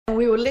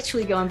We were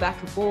literally going back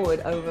and forward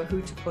over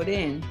who to put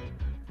in.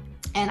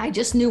 And I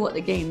just knew what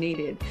the game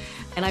needed.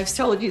 And I've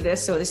told you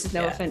this, so this is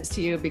no offense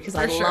to you, because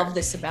I love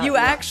this about you. You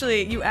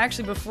actually,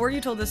 before you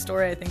told this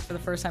story, I think for the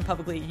first time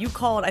publicly, you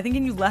called, I think,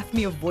 and you left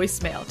me a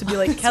voicemail to be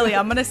like, Kelly,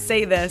 I'm going to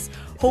say this.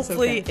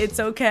 Hopefully it's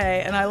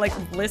okay. And I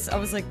listen. I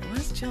was like, what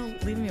is Jill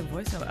leaving me a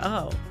voicemail?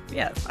 Oh,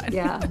 yeah, it's fine.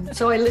 Yeah.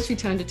 So I literally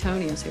turned to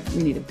Tony and said,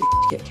 we need a big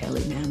get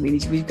Kelly, man.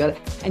 We've got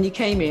it. And you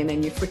came in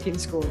and you freaking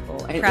scored a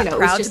goal. And,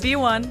 proud to be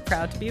one.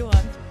 Proud to be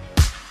one.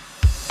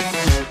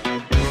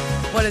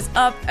 What is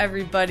up,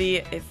 everybody?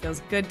 It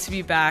feels good to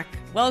be back.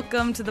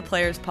 Welcome to the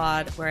Players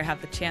Pod, where I have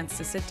the chance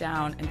to sit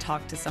down and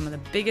talk to some of the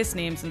biggest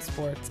names in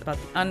sports about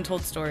the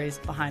untold stories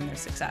behind their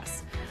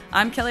success.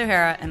 I'm Kelly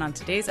O'Hara, and on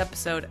today's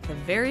episode, the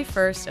very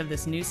first of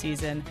this new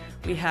season,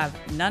 we have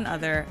none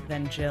other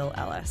than Jill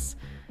Ellis.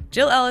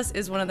 Jill Ellis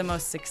is one of the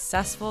most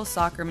successful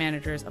soccer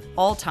managers of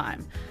all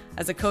time.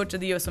 As a coach of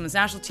the U.S. Women's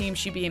National Team,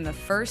 she became the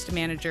first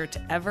manager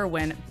to ever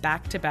win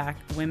back-to-back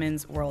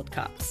Women's World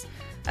Cups.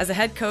 As a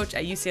head coach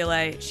at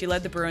UCLA, she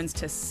led the Bruins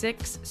to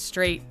 6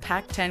 straight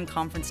Pac-10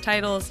 conference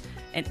titles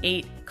and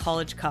 8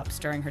 college cups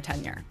during her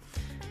tenure.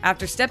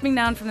 After stepping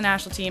down from the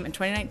national team in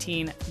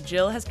 2019,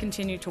 Jill has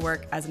continued to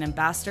work as an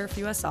ambassador for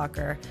U.S.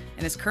 Soccer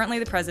and is currently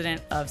the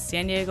president of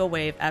San Diego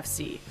Wave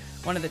FC,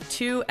 one of the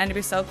 2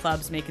 NWSL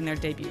clubs making their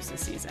debuts this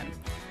season.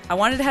 I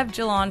wanted to have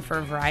Jill on for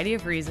a variety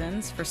of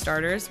reasons. For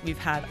starters, we've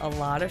had a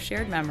lot of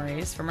shared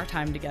memories from our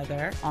time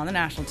together on the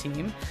national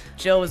team.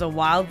 Jill was a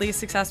wildly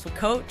successful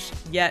coach,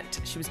 yet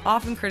she was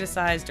often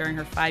criticized during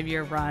her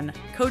 5-year run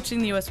coaching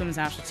the U.S. Women's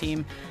National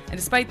Team. And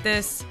despite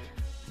this,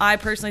 I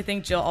personally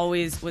think Jill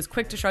always was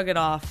quick to shrug it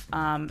off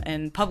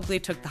and publicly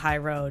took the high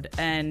road.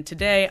 And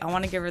today, I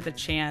want to give her the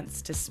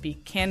chance to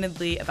speak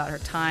candidly about her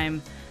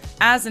time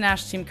as a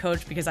national team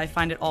coach, because I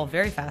find it all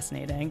very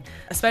fascinating,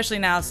 especially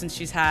now since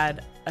she's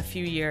had a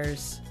few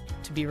years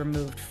to be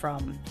removed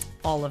from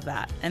all of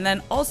that. And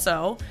then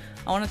also,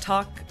 I want to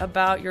talk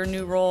about your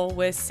new role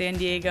with San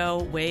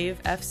Diego Wave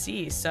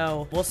FC.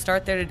 So we'll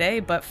start there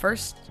today, but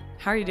first,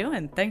 how are you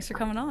doing? Thanks for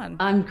coming on.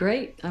 I'm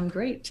great.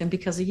 And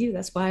because of you,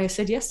 that's why I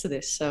said yes to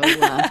this. So,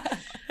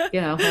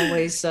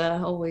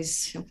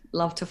 always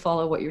love to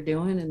follow what you're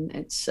doing, and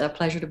it's a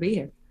pleasure to be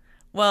here.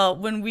 Well,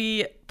 when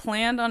we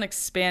planned on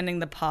expanding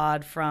the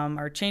pod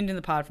changing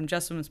the pod from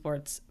Just Women's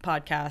Sports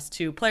podcast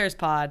to Players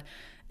Pod,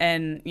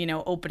 and,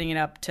 opening it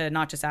up to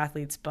not just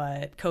athletes,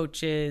 but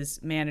coaches,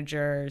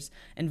 managers,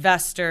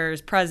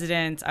 investors,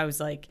 presidents, I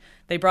was like,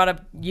 they brought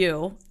up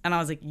you, and I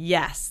was like,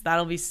 yes,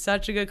 that'll be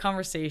such a good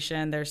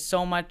conversation. There's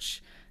so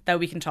much that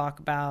we can talk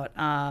about,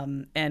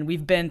 and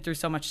we've been through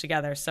so much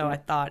together. So I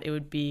thought it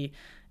would be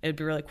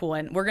really cool.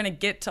 And we're going to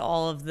get to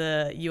all of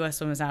the U.S.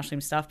 Women's National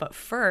Team stuff. But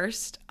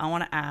first, I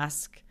want to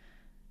ask,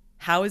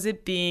 how is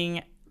it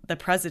being the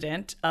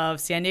president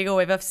of San Diego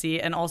Wave FC?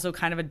 And also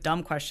kind of a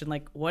dumb question,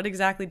 like, what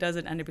exactly does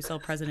an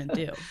NWSL president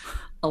do?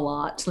 A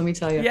lot, let me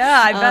tell you.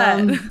 Yeah, I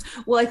bet.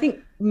 Well, I think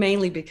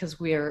mainly because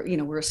we're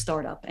a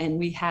startup, and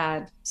we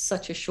had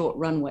such a short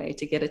runway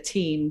to get a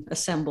team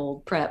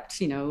assembled,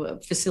 prepped, a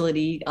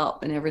facility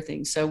up and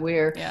everything. So we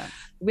had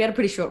a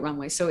pretty short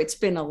runway. So it's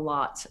been a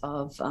lot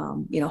of,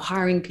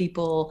 hiring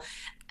people.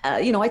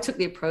 I took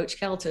the approach,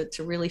 Kel,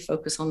 to really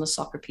focus on the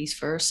soccer piece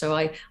first. So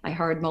I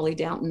hired Molly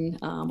Downton.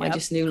 I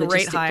just knew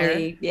great logistically.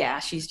 Hire. Yeah,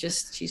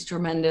 she's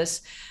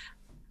tremendous.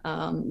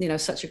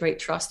 Such a great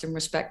trust and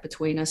respect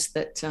between us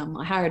that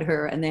I hired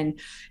her, and then,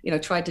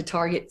 tried to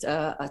target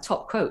a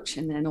top coach,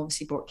 and then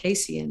obviously brought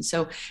Casey in.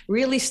 So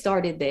really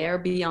started there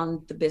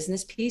beyond the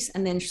business piece,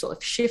 and then sort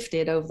of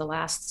shifted over the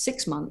last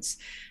 6 months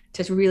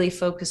to really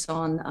focus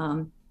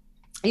on,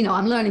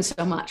 I'm learning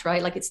so much,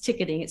 right? Like, it's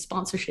ticketing, it's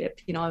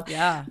sponsorship,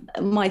 Yeah.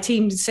 My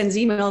team sends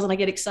emails and I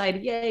get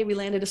excited. Yay, we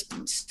landed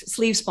a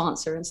sleeve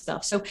sponsor and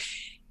stuff. So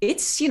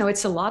it's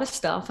a lot of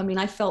stuff. I mean,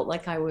 I felt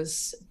like I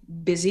was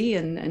busy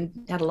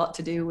and had a lot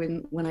to do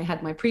when I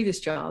had my previous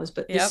jobs,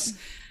 but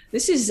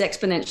this is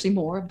exponentially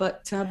more,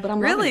 but I'm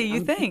really,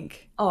 you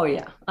think? Oh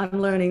yeah.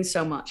 I'm learning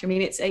so much. I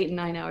mean, it's 8 and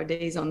 9 hour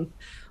days on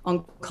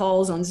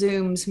calls, on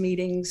Zooms,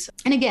 meetings.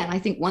 And again, I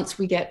think once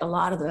we get a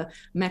lot of the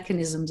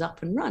mechanisms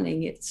up and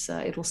running,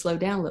 it'll slow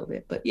down a little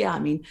bit. But yeah, I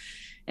mean,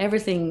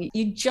 everything,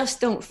 you just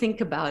don't think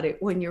about it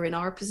when you're in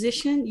our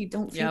position. You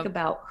don't think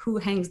about who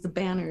hangs the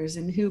banners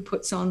and who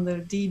puts on the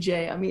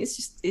DJ. I mean,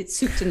 it's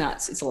soup to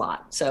nuts. It's a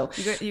lot. So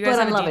you guys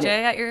have a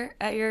DJ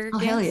at your oh,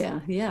 games? hell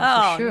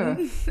yeah, for sure.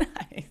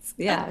 Nice.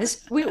 Yeah,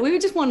 we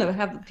just want to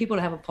have people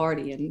to have a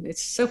party, and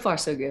it's so far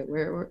so good.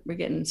 We're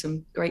getting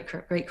some great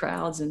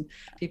crowds, and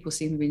people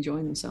seem to be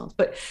enjoying themselves.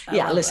 But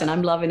yeah, listen,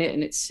 I'm loving it,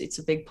 and it's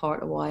a big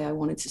part of why I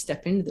wanted to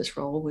step into this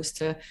role, was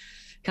to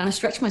kind of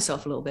stretch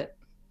myself a little bit.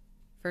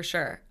 For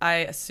sure. I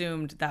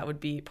assumed that would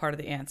be part of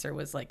the answer,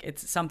 was like,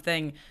 it's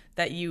something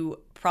that you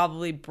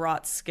probably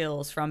brought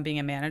skills from being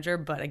a manager,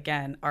 but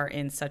again, are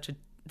in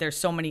there's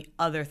so many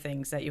other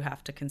things that you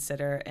have to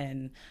consider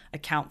and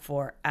account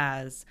for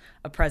as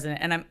a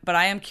president. But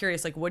I am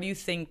curious, like, what do you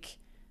think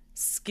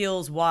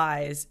skills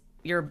wise,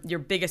 your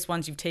biggest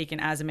ones you've taken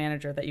as a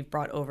manager that you've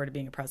brought over to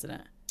being a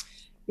president?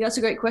 Yeah, that's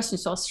a great question.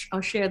 So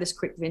I'll share this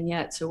quick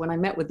vignette. So when I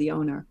met with the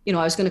owner, I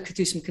was going to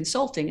do some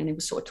consulting, and he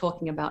was sort of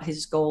talking about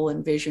his goal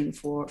and vision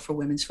for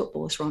women's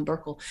football. It's Ron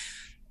Burkle.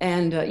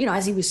 And,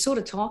 as he was sort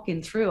of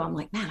talking through, I'm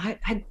like, man,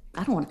 I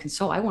don't want to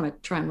consult. I want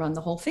to try and run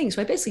the whole thing.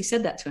 So I basically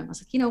said that to him. I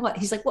was like, you know what?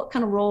 He's like, what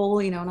kind of role?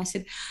 And I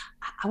said,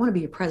 I want to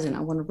be a president.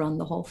 I want to run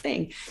the whole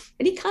thing.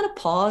 And he kind of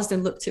paused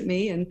and looked at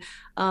me, and,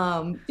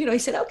 he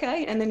said,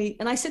 okay. And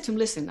then I said to him,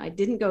 listen, I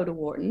didn't go to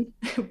Wharton,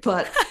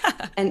 but,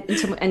 and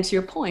to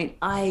your point,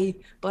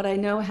 but I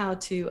know how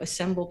to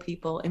assemble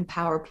people,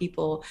 empower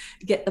people,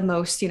 get the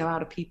most,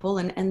 out of people.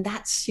 And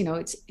that's,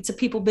 it's a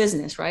people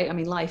business, right? I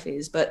mean, life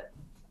is,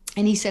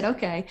 and he said,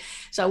 okay.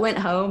 So I went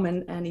home,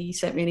 and he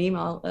sent me an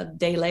email a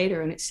day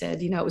later, and it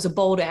said, it was a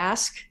bold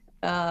ask.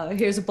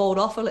 Here's a bold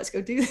offer. Let's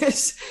go do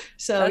this.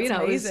 So, that's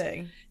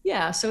amazing.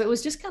 So it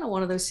was just kind of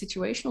one of those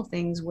situational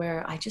things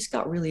where I just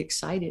got really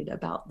excited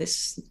about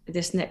this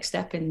next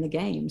step in the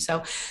game.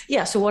 So,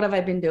 so what have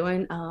I been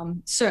doing?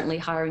 Certainly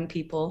hiring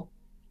people.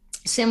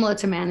 Similar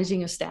to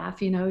managing a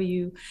staff,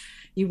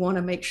 you want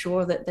to make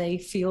sure that they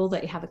feel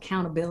that you have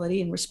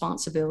accountability and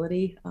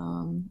responsibility.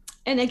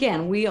 And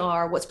again,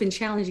 what's been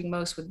challenging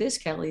most with this,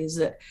 Kelly, is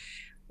that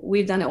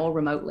we've done it all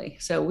remotely.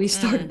 So we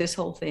started this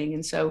whole thing.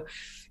 And so,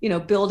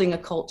 building a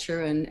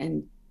culture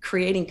and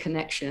creating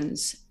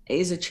connections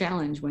is a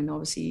challenge when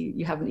obviously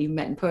you haven't even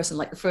met in person.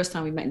 Like the first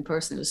time we met in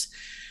person, it was,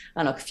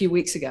 I don't know, a few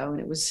weeks ago, and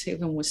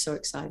everyone was so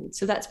excited.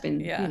 So that's been,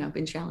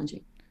 been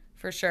challenging.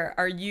 For sure.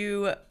 Are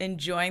you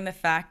enjoying the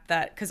fact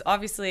that, because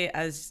obviously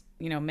as,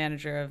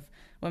 manager of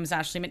women's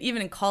national team, and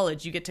even in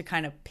college, you get to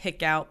kind of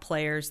pick out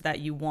players that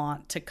you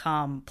want to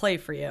come play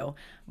for you,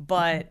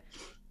 but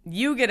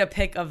you get a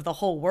pick of the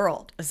whole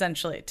world,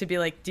 essentially, to be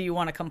like, do you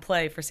want to come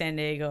play for San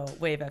Diego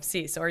Wave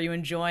FC? So are you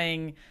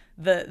enjoying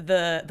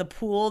the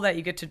pool that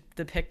you get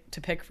to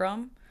pick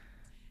from?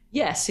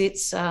 Yes,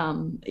 it's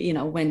when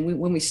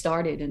we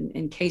started,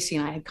 and Casey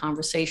and I had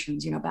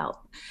conversations,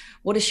 about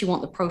what does she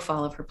want the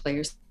profile of her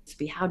players to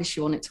be, how does she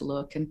want it to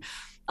look, and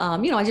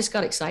I just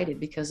got excited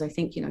because I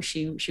think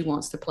she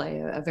wants to play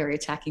a very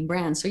attacking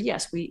brand. So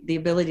yes, the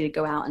ability to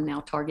go out and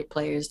now target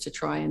players to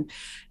try and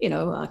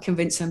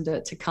convince them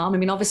to come. I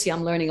mean, obviously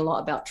I'm learning a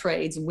lot about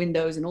trades and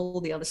windows and all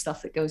the other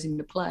stuff that goes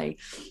into play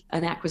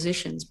and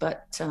acquisitions.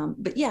 But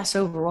yes,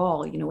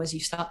 overall, as you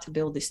start to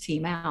build this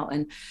team out,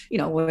 and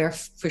we're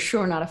for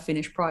sure not a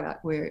finished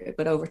product.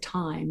 But over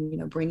time,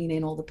 bringing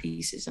in all the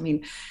pieces. I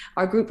mean,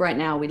 our group right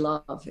now we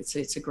love.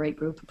 It's a great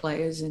group of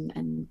players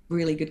and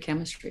really good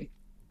chemistry.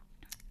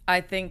 I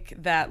think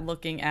that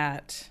looking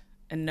at,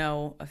 and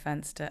no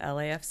offense to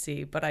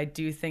LAFC, but I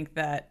do think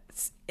that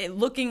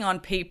looking on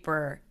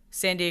paper,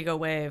 San Diego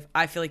Wave,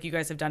 I feel like you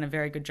guys have done a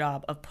very good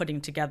job of putting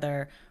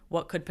together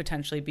what could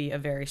potentially be a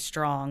very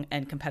strong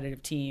and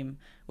competitive team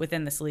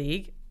within this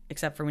league,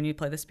 except for when you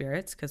play the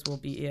Spirits, because we'll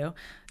beat you.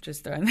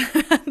 Just throwing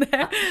that out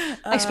there.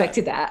 I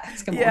expected that.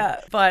 Come on.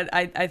 But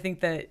I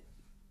think that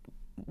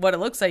what it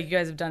looks like, you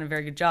guys have done a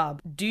very good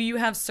job. Do you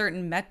have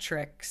certain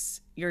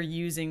metrics you're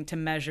using to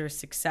measure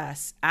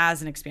success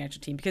as an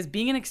expansion team? Because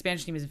being an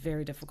expansion team is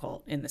very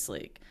difficult in this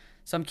league.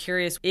 So I'm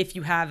curious if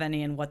you have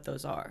any and what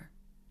those are.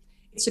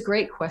 It's a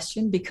great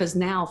question, because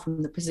now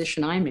from the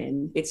position I'm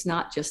in, it's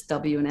not just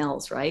W and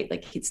L's, right?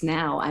 Like it's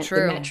now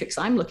the metrics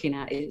I'm looking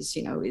at is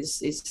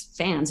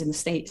fans in the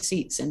state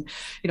seats and,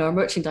 our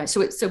merchandise.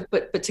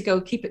 But to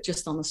go keep it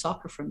just on the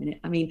soccer for a minute.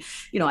 I mean,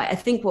 I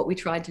think what we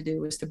tried to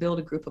do was to build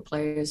a group of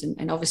players,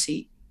 and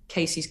obviously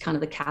Casey's kind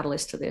of the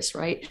catalyst to this,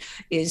 right?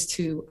 Is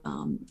to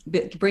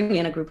bring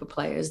in a group of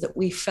players that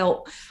we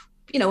felt,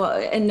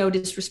 and no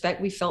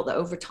disrespect, we felt that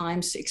over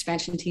time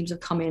expansion teams have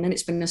come in, and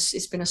it's been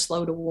a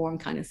slow to warm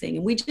kind of thing.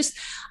 And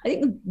I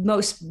think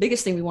the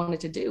biggest thing we wanted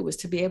to do was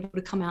to be able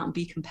to come out and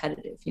be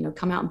competitive,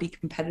 come out and be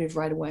competitive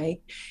right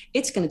away.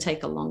 It's going to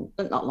take a long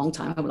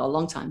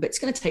time, but it's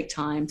going to take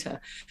time to,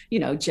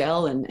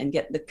 gel and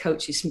get the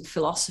coach's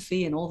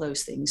philosophy and all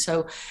those things.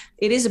 So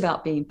it is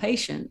about being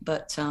patient,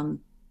 but,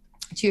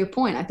 to your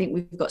point, I think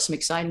we've got some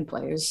exciting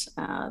players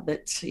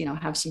that,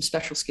 have some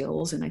special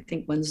skills. And I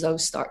think when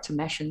those start to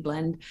mesh and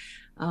blend,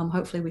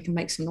 hopefully we can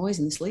make some noise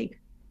in this league.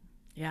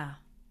 Yeah,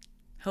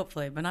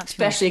 hopefully, but not too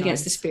especially much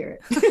against the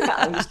Spirit.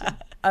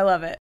 I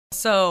love it.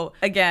 So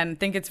again,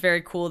 think it's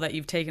very cool that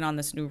you've taken on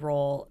this new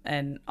role.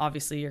 And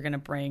obviously you're going to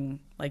bring,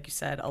 like you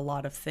said, a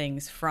lot of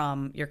things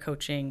from your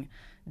coaching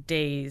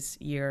days,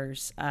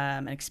 years,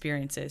 and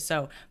experiences.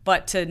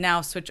 But to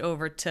now switch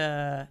over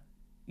to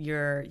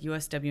your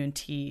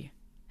USW&T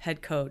head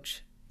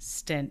coach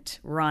stint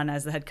run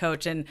as the head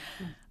coach. And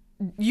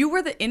you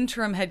were the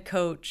interim head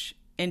coach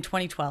in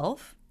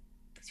 2012.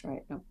 That's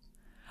right. No.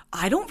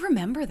 I don't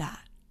remember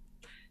that.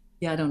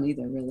 Yeah, I don't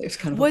either, really. It's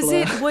kind of a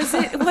blur.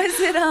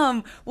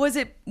 Was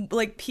it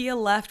like Pia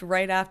left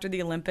right after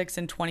the Olympics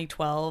in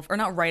 2012, or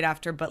not right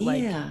after, but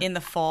like in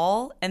the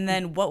fall? And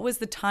then what was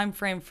the time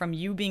frame from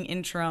you being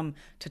interim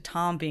to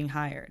Tom being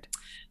hired?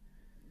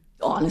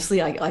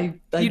 Honestly, I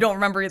you don't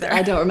remember either.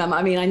 I don't remember.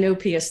 I mean, I know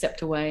Pia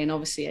stepped away, and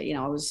obviously,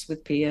 I was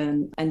with Pia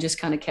and just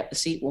kind of kept the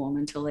seat warm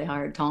until they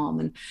hired Tom.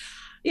 And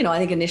I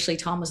think initially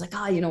Tom was like,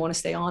 you don't want to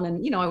stay on.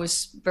 And, I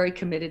was very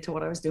committed to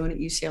what I was doing at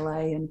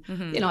UCLA.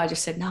 And, I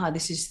just said,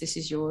 this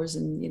is yours.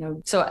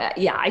 And, so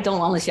I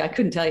don't honestly, I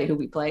couldn't tell you who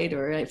we played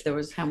or if there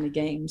was how many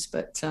games,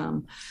 but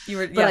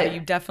you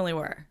definitely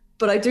were.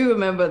 But I do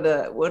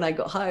remember when I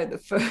got hired,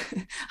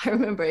 I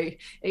remember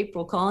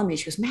April calling me.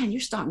 She goes, "Man, you're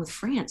starting with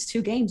France,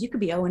 2 games. You could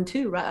be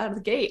 0-2 right out of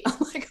the gate."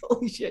 I'm like,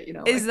 "Holy shit!"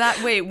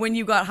 Wait, when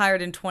you got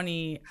hired in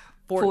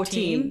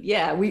 2014?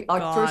 Yeah,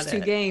 our first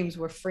 2 games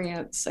were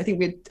France. I think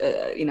we had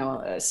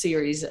a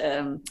series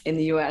in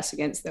the US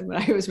against them.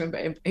 And I always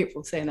remember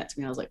April saying that to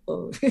me. I was like,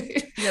 "Oh,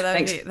 yeah,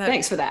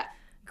 thanks for that."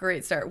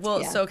 Great start.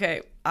 Well, So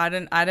okay, I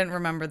didn't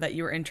remember that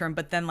you were interim,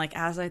 but then like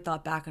as I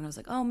thought back and I was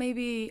like, oh,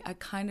 maybe I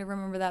kind of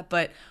remember that.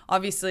 But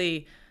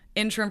obviously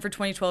interim for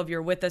 2012,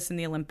 you're with us in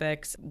the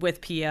Olympics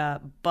with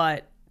Pia,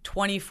 but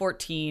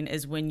 2014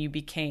 is when you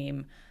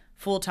became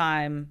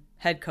full-time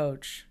head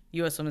coach,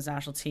 U.S. Women's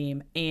National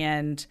Team,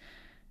 and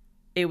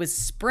it was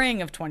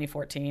spring of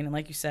 2014, and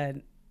like you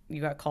said,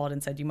 you got called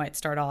and said you might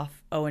start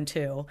off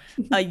 0-2,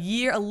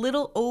 a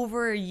little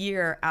over a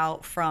year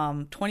out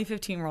from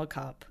 2015 World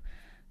Cup.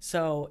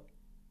 So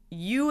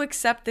you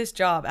accept this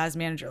job as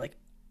manager. Like,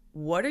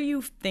 what are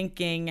you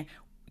thinking?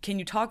 Can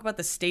you talk about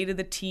the state of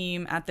the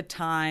team at the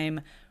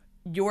time,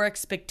 your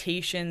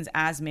expectations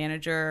as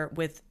manager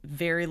with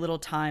very little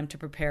time to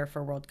prepare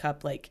for World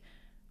Cup? Like,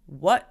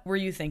 what were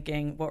you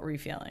thinking? What were you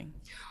feeling?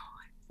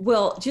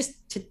 Well, just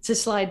to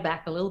slide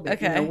back a little bit,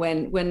 okay.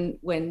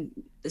 When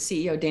the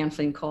CEO, Dan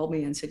Flynn, called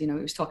me and said, he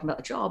was talking about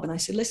the job. And I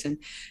said, listen,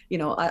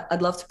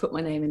 I'd love to put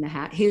my name in the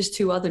hat. Here's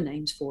 2 other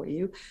names for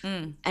you.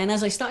 And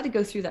as I started to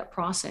go through that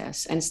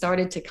process and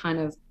started to kind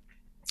of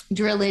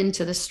drill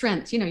into the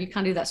strengths, you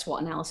kind of do that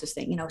SWOT analysis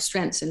thing,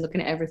 strengths and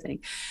looking at everything.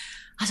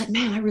 I was like,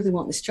 man, I really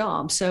want this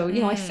job. So,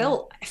 I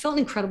felt an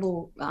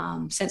incredible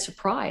sense of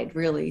pride,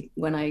 really,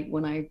 when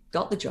I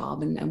got the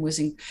job and was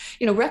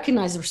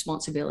recognized the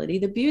responsibility.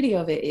 The beauty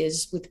of it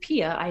is with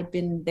Pia, I'd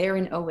been there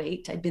in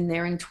 2008, I'd been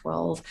there in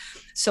 2012.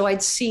 So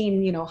I'd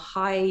seen,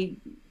 high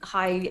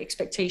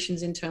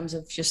expectations in terms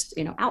of just,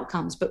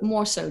 outcomes, but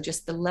more so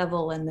just the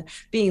level and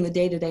being the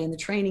day-to-day and the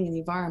training and the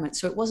environment.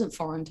 So it wasn't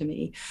foreign to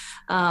me.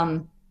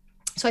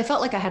 So I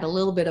felt like I had a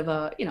little bit of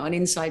an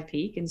inside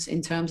peek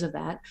in terms of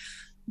that.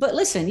 But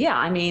listen,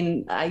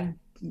 I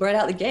right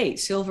out the gate,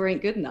 silver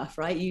ain't good enough,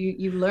 right?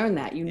 You learn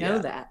that, know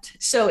that.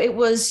 So it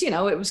was, it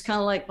was kind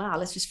of like, wow,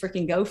 let's just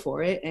freaking go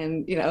for it.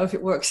 And, if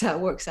it works out,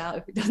 it works out.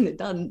 If it doesn't, it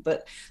doesn't.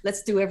 But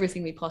let's do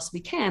everything we possibly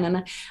can.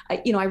 And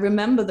I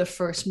remember the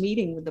first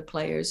meeting with the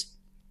players,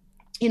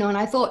 and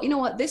I thought,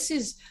 what, this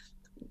is,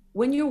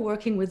 when you're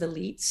working with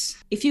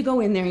elites, if you go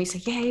in there and you say,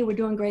 yay, we're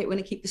doing great, we're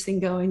going to keep this thing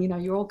going,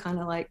 you're all kind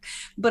of like,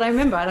 but I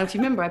don't know if you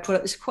remember, I put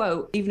up this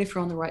quote, even if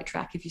you're on the right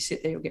track, if you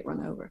sit there, you'll get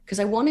run over. Because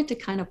I wanted to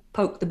kind of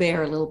poke the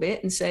bear a little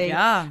bit and say,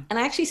 and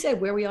I actually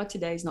said, where we are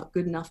today is not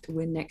good enough to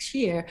win next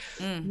year.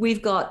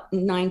 We've got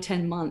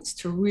 9-10 months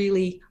to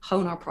really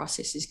hone our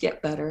processes,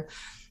 get better.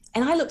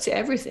 And I looked at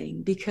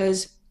everything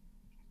because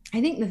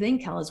I think the thing,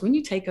 Cal, is when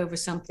you take over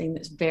something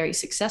that's very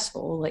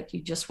successful, like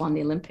you just won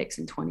the Olympics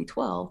in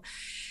 2012,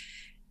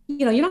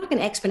 you're not going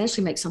to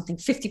exponentially make something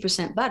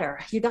 50% better.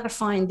 You got to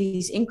find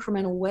these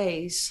incremental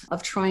ways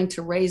of trying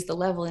to raise the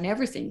level in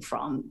everything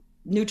from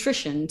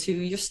nutrition to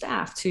your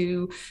staff,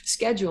 to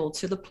schedule,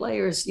 to the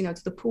players,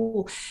 to the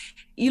pool.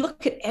 You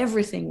look at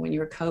everything when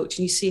you're a coach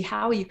and you see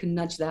how you can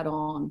nudge that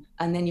on.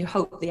 And then you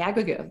hope the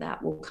aggregate of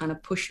that will kind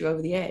of push you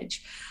over the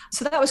edge.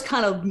 So that was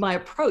kind of my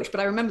approach. But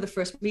I remember the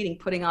first meeting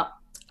putting up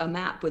a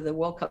map with the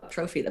World Cup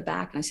trophy at the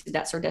back. And I said,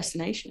 that's our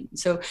destination.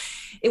 So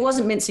it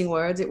wasn't mincing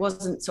words. It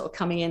wasn't sort of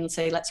coming in and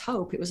say, let's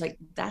hope. It was like,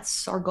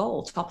 that's our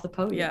goal, top of the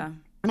podium. Yeah.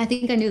 And I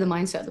think I knew the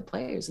mindset of the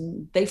players,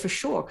 and they for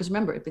sure, because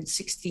remember, it'd been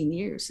 16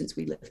 years since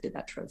we lifted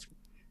that trophy.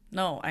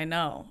 No, I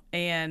know.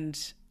 And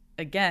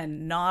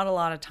again, not a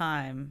lot of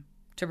time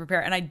to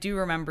prepare. And I do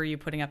remember you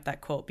putting up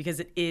that quote because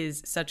it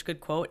is such a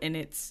good quote. And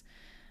it's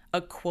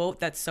a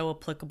quote that's so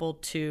applicable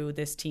to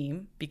this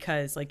team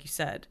because, like you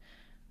said,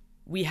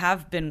 we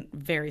have been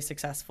very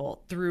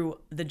successful through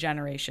the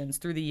generations,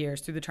 through the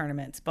years, through the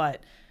tournaments,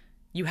 but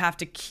you have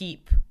to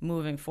keep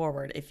moving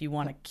forward if you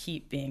want to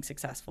keep being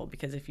successful,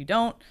 because if you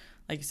don't,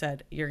 like you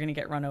said, you're going to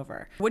get run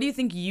over. What do you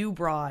think you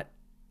brought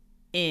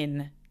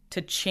in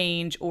to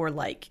change or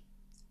like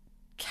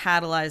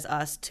catalyze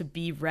us to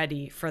be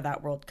ready for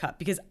that World Cup?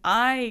 Because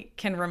I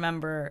can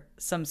remember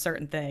some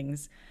certain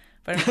things,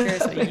 but I'm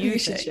curious what you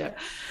think.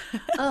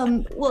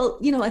 Well,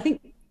 I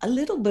think a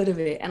little bit of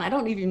it, and I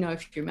don't even know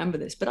if you remember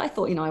this, but I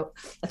thought,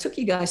 I took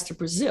you guys to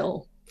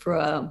Brazil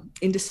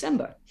in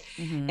December,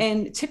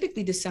 and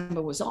typically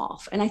December was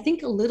off. And I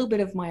think a little bit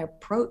of my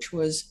approach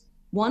was,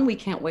 one, we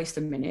can't waste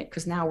a minute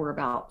because now we're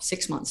about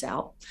 6 months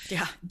out.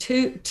 Yeah.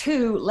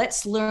 Two,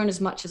 let's learn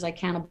as much as I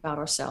can about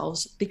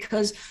ourselves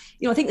because,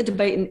 I think the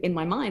debate in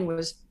my mind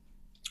was,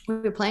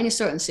 we're playing a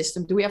certain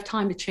system. Do we have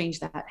time to change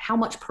that? How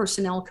much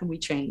personnel can we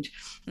change?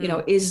 You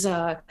know,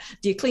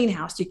 do you clean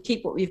house? Do you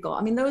keep what we've got?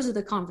 I mean, those are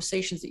the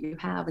conversations that you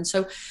have. And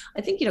so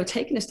I think,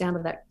 taking us down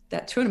to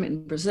that tournament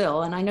in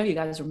Brazil, and I know you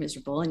guys were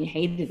miserable and you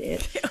hated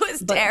it. It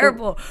was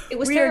terrible.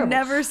 We terrible. were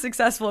never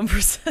successful in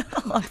Brazil,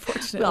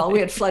 unfortunately. Well, we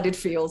had flooded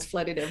fields,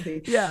 flooded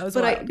everything. Yeah, it was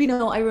but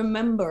wild. I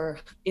remember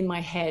in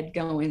my head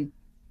going,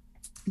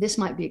 this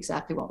might be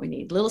exactly what we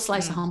need. Little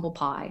slice of humble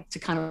pie to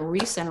kind of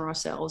recenter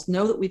ourselves,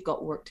 know that we've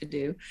got work to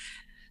do.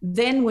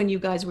 Then when you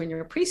guys were in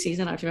your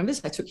preseason, I remember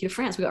this, I took you to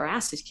France, we got our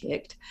asses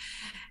kicked.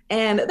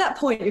 And at that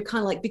point, you're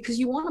kind of like, because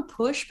you want to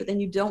push, but then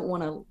you don't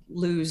want to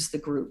lose the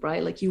group,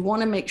 right? Like you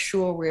want to make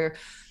sure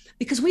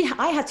because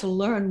I had to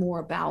learn more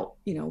about,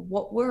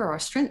 what were our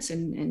strengths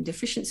and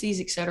deficiencies,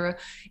 et cetera.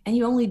 And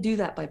you only do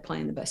that by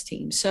playing the best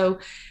team. So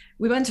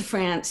we went to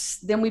France,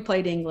 then we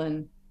played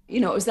England.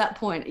 It was that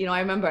point, I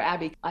remember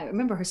I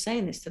remember her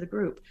saying this to the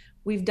group.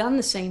 We've done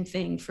the same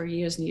thing for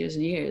years and years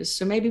and years.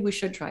 So maybe we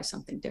should try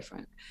something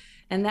different.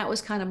 And that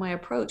was kind of my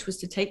approach, was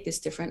to take this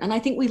different. And I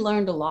think we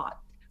learned a lot.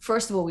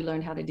 First of all, we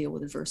learned how to deal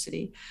with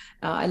adversity.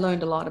 I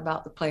learned a lot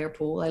about the player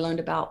pool. I learned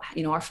about,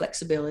 our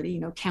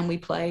flexibility. Can we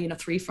play,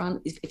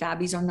 3-front if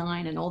Abby's are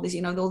 9 and all these,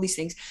 all these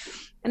things.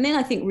 And then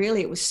I think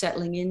really it was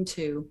settling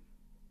into,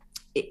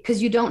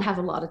 because you don't have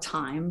a lot of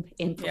time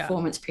in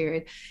performance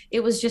period.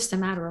 It was just a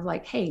matter of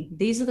like, hey,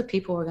 these are the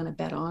people we're going to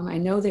bet on. I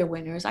know they're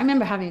winners. I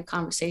remember having a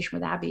conversation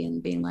with Abby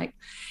and being like,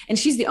 and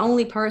she's the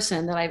only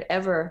person that I've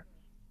ever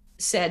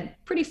said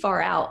pretty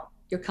far out,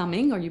 you're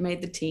coming, or you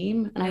made the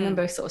team. And I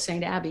remember sort of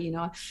saying to Abby,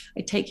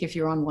 I take you if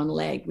you're on one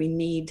leg. We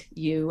need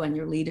you and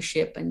your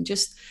leadership and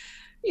just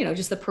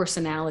the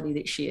personality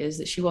that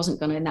she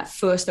wasn't going to, in that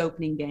first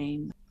opening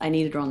game, I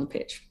needed her on the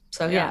pitch.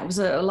 So it was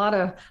a lot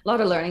of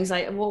learnings.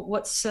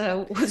 What's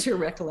your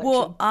recollection?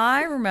 Well,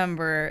 I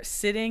remember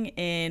sitting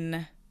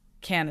in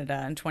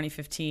Canada in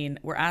 2015.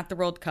 We're at the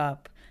World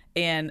Cup,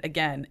 and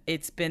again,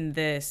 it's been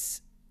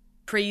this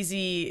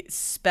crazy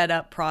sped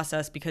up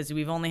process because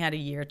we've only had a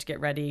year to get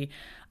ready.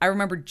 I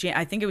remember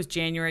I think it was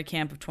January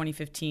camp of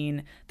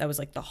 2015. That was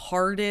like the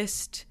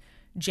hardest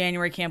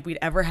January camp we'd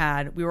ever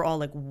had. We were all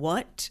like,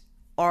 what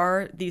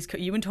are these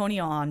you and Tony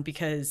on?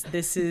 Because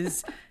this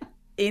is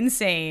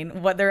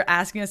insane what they're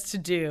asking us to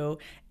do.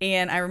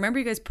 And I remember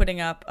you guys putting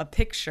up a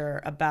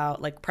picture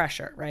about like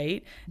pressure,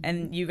 right?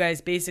 And you guys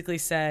basically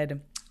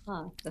said,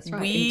 that's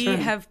right.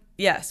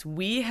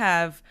 We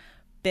have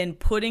been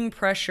putting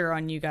pressure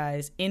on you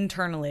guys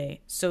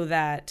internally so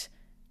that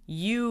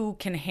you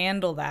can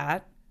handle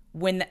that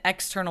when the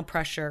external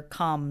pressure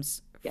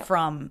comes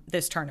from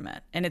this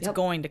tournament, and it's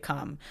going to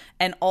come.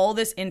 And all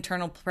this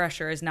internal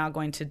pressure is now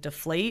going to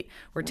deflate.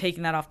 We're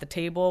taking that off the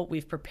table.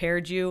 We've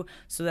prepared you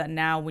so that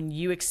now when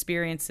you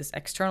experience this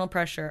external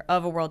pressure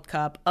of a World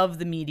Cup, of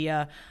the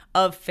media,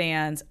 of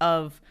fans,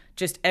 of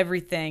just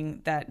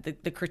everything that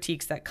the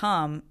critiques that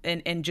come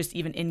and just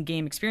even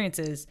in-game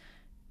experiences,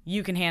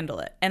 you can handle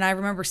it. And I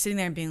remember sitting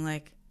there and being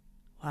like,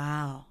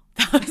 wow.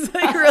 That was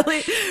like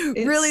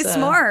really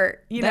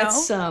smart,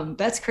 know?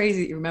 That's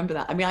crazy that you remember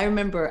that. I mean, I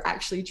remember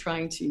actually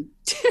trying to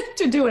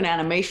do an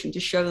animation to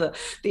show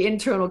the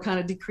internal kind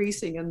of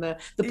decreasing and the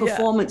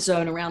performance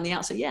zone around the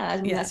outside. Yeah, I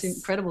mean, that's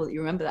incredible that you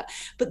remember that.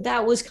 But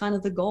that was kind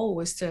of the goal,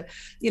 was to,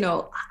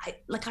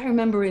 I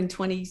remember in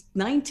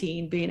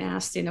 2019 being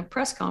asked in a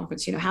press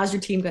conference, how's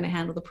your team going to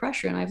handle the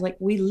pressure? And I've like,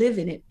 we live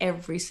in it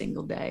every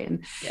single day.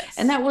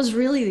 And that was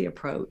really the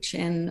approach.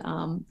 And,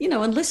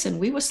 and listen,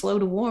 we were slow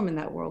to warm in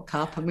that World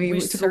Cup. I mean,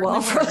 it took a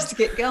while for us to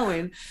get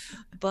going,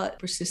 but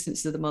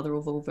persistence is the mother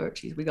of all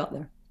virtues. We got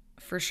there.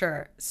 For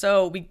sure.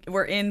 So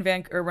we're in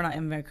Vancouver, we're not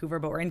in Vancouver,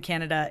 but we're in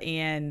Canada.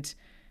 And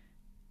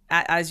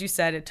as you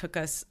said, it took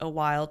us a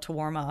while to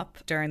warm up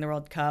during the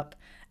World Cup.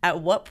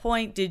 At what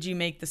point did you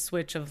make the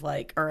switch of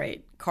like, all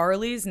right,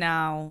 Carly's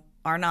now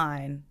our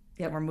 9.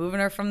 We're moving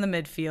her from the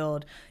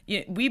midfield.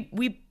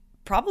 We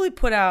probably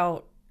put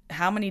out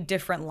how many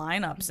different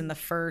lineups in the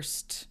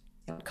first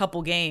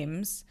couple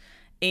games.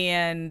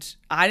 And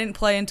I didn't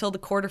play until the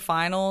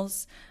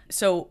quarterfinals.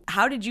 So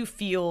how did you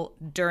feel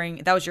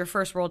that was your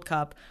first World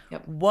Cup?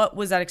 What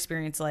was that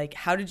experience like?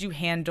 How did you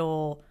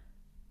handle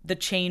the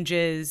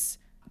changes?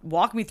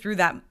 Walk me through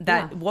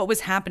that what was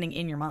happening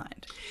in your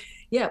mind?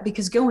 Yeah,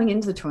 because going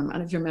into the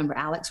tournament, if you remember,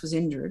 Alex was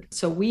injured.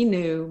 So we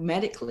knew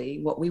medically,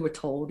 what we were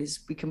told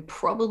is we can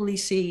probably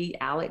see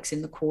Alex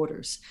in the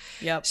quarters.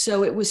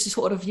 So it was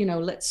sort of,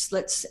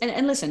 let's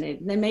and listen,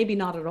 then maybe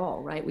not at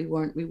all, right? We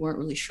weren't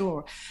really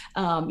sure.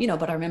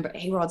 But I remember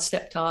A-Rod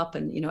stepped up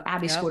and,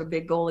 Abby scored a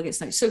big goal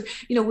against Nice. So,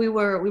 we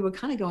were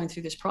kind of going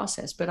through this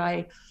process, but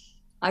I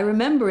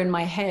remember in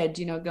my head,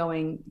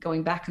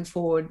 going back and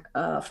forward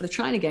for the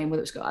China game,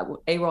 whether it was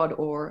A-Rod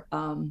or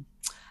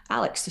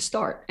Alex to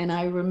start. And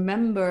I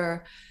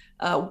remember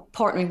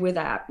partnering with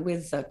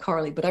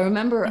Carly, but I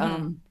remember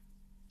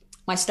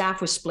my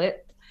staff was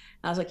split.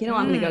 I was like, I'm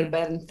going to go to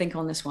bed and think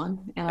on this one.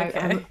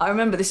 And I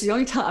remember this is the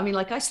only time, I mean,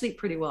 like I sleep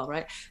pretty well,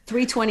 right?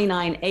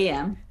 3:29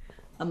 a.m.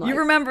 I'm like, you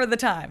remember the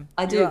time.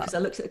 I do, because I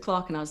looked at the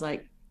clock and I was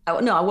like,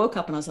 No, I woke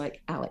up and I was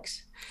like,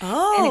 Alex.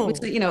 And it was,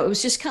 Oh. it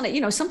was just kind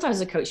of, sometimes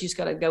as a coach, you just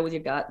got to go with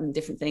your gut and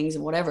different things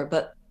and whatever.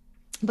 But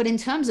in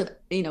terms of,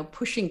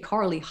 pushing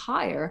Carly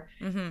higher,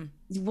 Mm-hmm.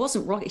 it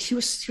wasn't rocket. She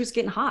was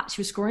getting hot.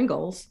 She was scoring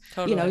goals.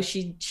 Totally.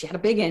 She had a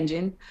big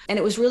engine, and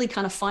it was really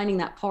kind of finding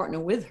that partner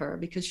with her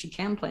because she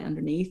can play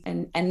underneath.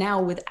 And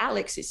now with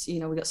Alex, it's we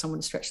got someone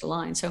to stretch the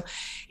line. So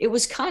it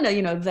was kind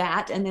of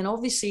that. And then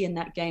obviously in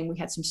that game we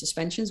had some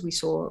suspensions. We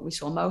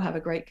saw Mo have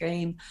a great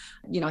game.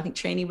 I think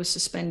Cheney was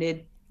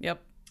suspended.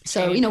 Yep.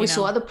 So Shane we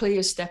saw Pino. other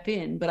players step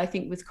in, but I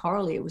think with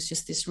Carly it was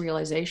just this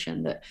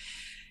realization that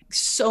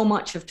so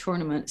much of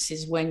tournaments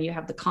is when you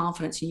have the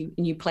confidence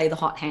and you play the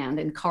hot hand,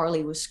 and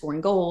Carly was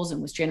scoring goals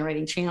and was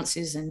generating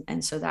chances,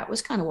 and so that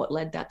was kind of what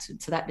led that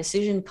to that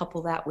decision.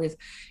 Couple that with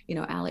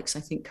Alex,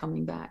 I think,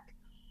 coming back.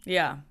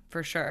 Yeah,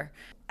 for sure.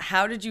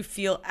 How did you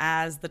feel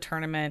as the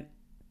tournament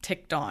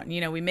ticked on?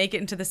 We make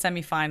it into the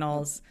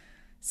semifinals.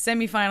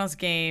 Semifinals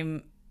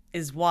game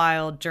is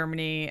wild.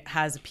 Germany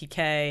has a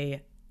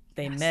PK.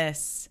 They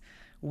miss.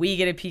 We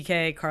get a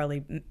PK.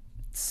 Carly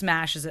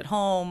smashes it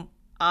home.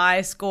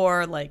 I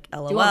score, like,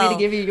 LOL. Do you want me to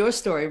give you your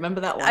story?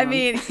 Remember that one? I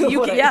mean,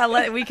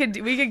 we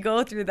could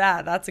go through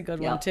that. That's a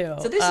good one too.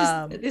 So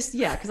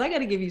because I got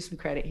to give you some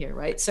credit here,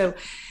 right? So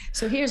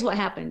here's what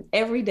happened.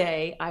 Every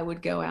day I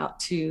would go out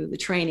to the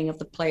training of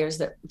the players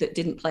that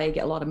didn't play,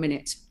 get a lot of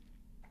minutes.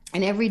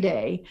 And every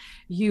day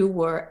you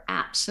were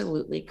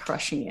absolutely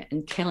crushing it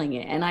and killing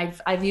it. And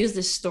I've used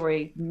this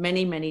story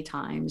many, many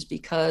times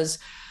because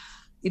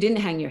you didn't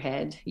hang your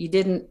head, you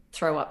didn't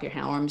throw up your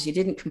arms, you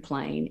didn't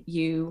complain.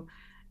 You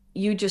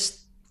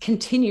just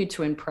continued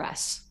to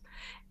impress.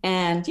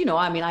 And,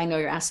 I know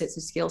your assets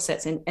and skill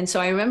sets. And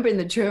so I remember in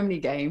the Germany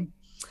game,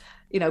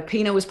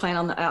 Pino was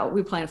playing we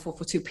were playing a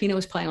 4-4-2. Pino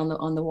was playing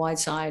on the wide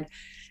side.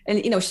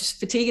 And, she's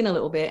fatiguing a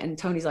little bit. And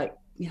Tony's like,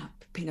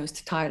 Pino's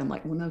too tired. I'm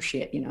like, well, no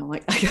shit,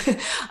 like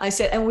I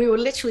said, and we were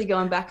literally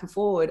going back and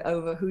forward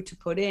over who to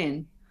put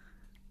in.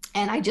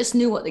 And I just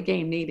knew what the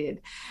game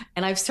needed.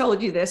 And I've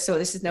told you this, so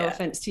this is no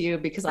offense to you,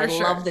 because I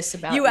love this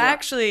about you.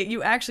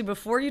 You actually,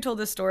 before you told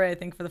this story, I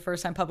think for the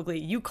first time publicly,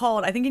 you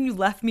called, I think, and you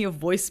left me a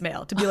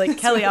voicemail to be like,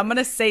 Kelly, I'm going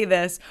to say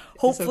this.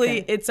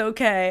 Hopefully it's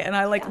okay. And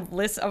I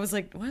listen. I was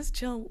like, why is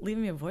Jill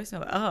leaving me a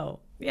voicemail? Oh,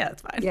 yeah,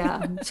 it's fine.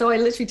 Yeah. So I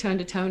literally turned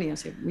to Tony. I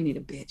said, we need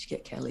a bitch.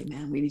 Get Kelly,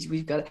 man.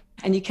 We've got it.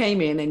 And you came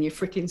in and you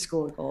freaking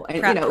scored a goal.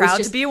 And,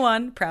 proud to be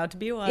one. Proud to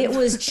be one. It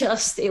was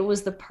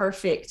the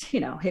perfect,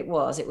 it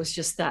was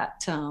just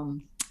that,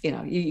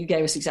 you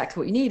gave us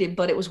exactly what you needed,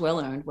 but it was well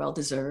earned, well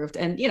deserved.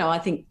 And, I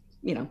think,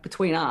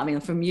 between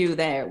from you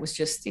there, it was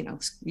just,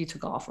 you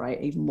took off,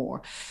 right? Even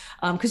more.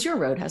 Because your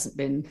road hasn't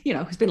been,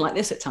 it's been like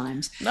this at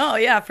times. No,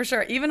 yeah, for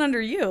sure. Even under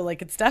you,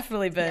 like, it's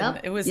definitely been,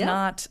 it was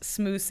not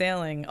smooth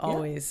sailing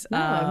always. No,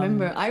 I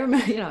remember that, I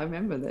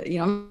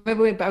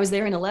remember I was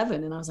there in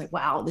 11 and I was like,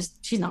 wow,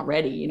 she's not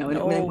ready,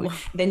 and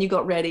then you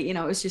got ready, it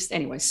was just,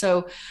 anyway.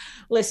 So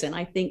listen,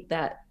 I think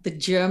that the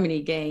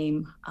Germany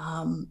game,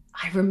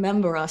 I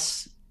remember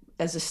us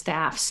as a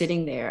staff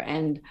sitting there,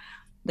 and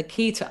the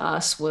key to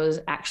us was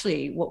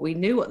actually what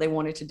they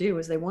wanted to do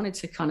is they wanted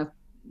to kind of,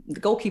 the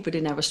goalkeeper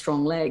didn't have a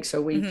strong leg.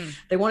 So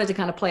they wanted to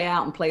kind of play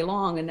out and play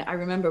long. And I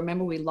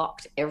remember we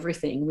locked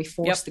everything. We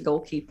forced the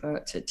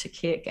goalkeeper to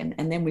kick, and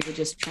then we were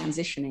just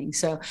transitioning.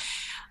 So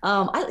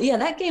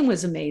that game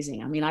was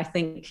amazing. I mean, I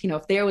think,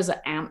 if there was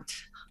an amped,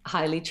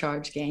 highly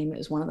charged game, it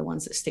was one of the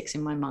ones that sticks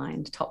in my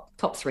mind,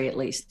 top three at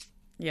least.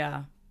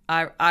 Yeah.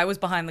 I was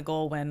behind the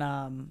goal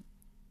when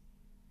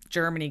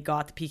Germany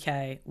got the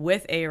PK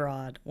with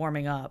A-Rod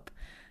warming up,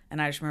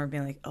 and I just remember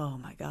being like, oh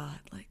my god,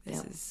 like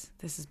this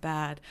is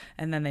bad.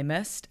 And then they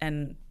missed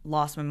and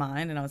lost my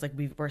mind, and I was like,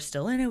 we're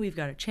still in it, we've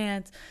got a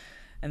chance.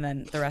 And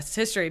then the rest is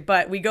history.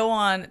 But we go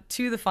on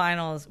to the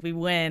finals, we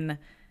win.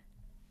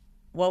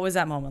 What was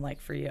that moment like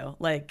for you?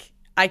 Like,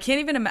 I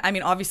can't even I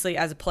mean, obviously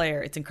as a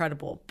player it's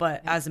incredible,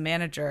 but as a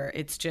manager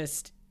it's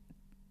just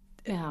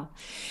this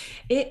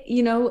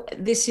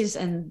is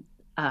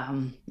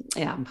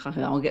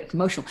I'll get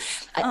emotional.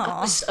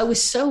 I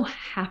was so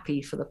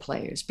happy for the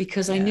players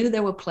because I knew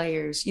there were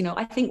players,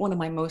 I think one of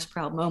my most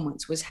proud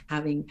moments was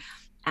having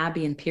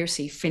Abby and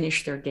Piercy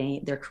finish their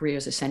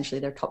careers,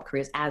 essentially their top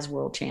careers as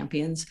world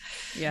champions.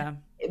 Yeah.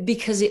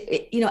 Because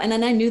and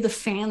then I knew the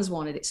fans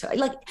wanted it. So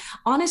like,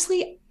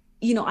 honestly,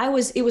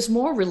 it was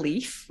more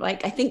relief.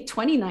 Like, I think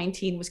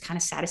 2019 was kind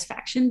of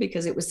satisfaction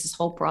because it was this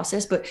whole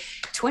process, but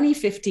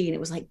 2015, it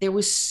was like, there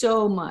was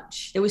so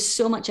much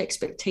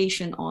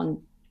expectation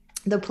on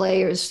the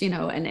players,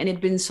 and it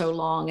had been so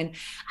long. And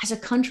as a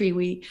country,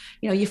 we,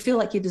 you feel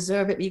like you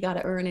deserve it, but you got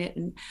to earn it.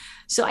 And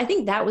so I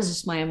think that was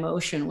just my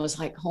emotion, was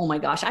like, oh my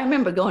gosh. I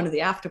remember going to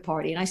the after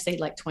party and I stayed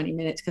like 20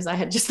 minutes because I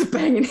had just a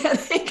banging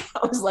headache.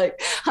 I was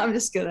like, I'm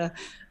just going to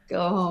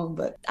go home.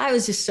 But I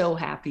was just so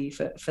happy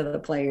for the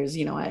players,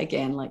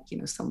 again, like,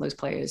 some of those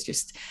players,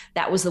 just,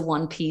 that was the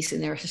one piece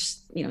in their,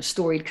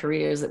 storied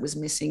careers that was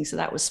missing. So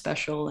that was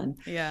special. And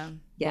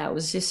it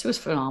was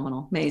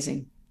phenomenal.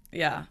 Amazing.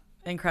 Yeah.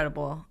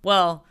 Incredible.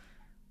 Well,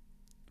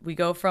 we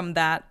go from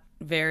that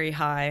very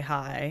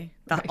high,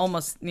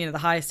 almost, the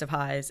highest of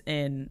highs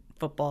in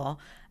football,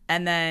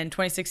 and then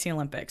 2016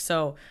 Olympics.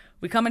 So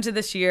we come into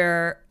this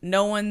year,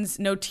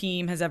 no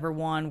team has ever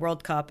won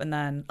World Cup and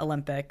then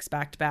Olympics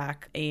back to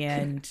back.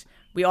 And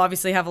we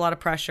obviously have a lot of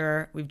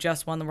pressure. We've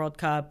just won the World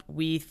Cup.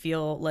 We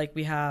feel like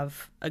we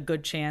have a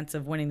good chance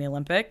of winning the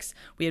Olympics.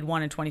 We had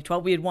won in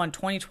 2012. We had won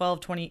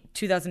 2012,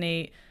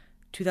 2008,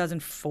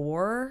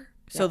 2004.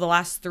 So the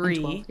last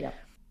three.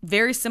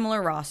 Very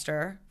similar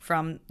roster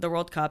from the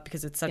World Cup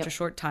because it's such a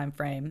short time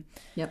frame.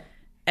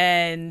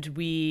 And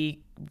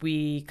we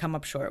come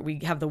up short. We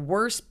have the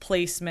worst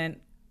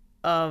placement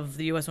of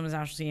the U.S. women's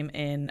national team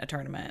in a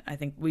tournament. I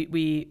think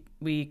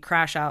we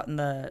crash out in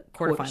the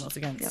quarterfinals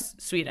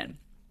against Sweden.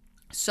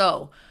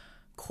 So,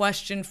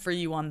 question for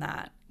you on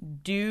that.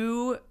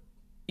 Do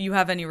you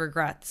have any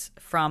regrets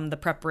from the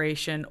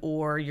preparation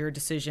or your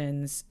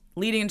decisions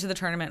leading into the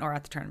tournament or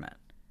at the tournament?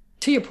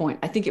 To your point,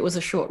 I think it was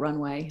a short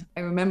runway. I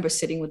remember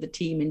sitting with the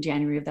team in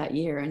January of that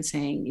year and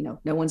saying,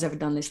 no one's ever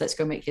done this. Let's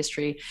go make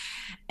history.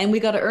 And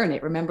we got to earn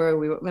it.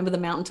 Remember the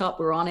mountaintop,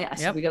 we're on it. I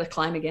said, we got to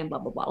climb again, blah,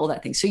 blah, blah, all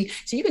that thing. So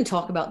you can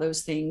talk about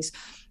those things.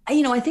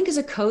 I think as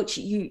a coach,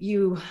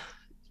 you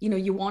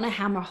want to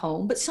hammer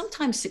home, but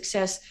sometimes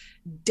success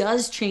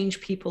does change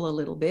people a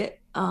little bit.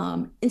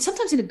 And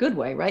sometimes in a good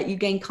way, right? You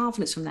gain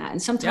confidence from that.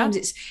 And sometimes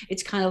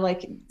it's kind of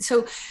like,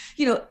 so,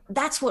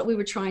 that's what we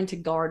were trying to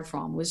guard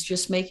from, was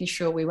just making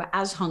sure we were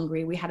as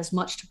hungry, we had as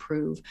much to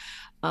prove.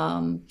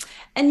 Going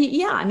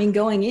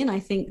in, I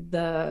think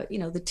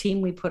the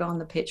team we put on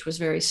the pitch was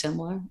very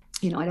similar.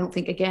 I don't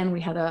think, again,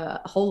 we had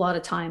a whole lot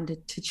of time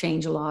to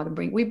change a lot and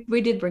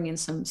we did bring in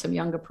some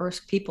younger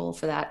people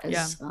for that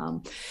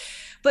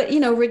but,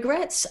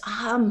 regrets,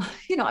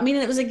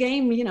 it was a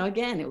game,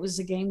 again, it was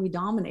a game we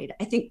dominated.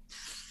 I think,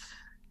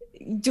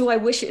 do I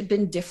wish it had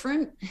been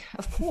different?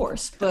 Of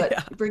course, but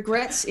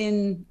regrets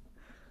in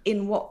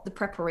what the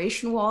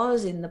preparation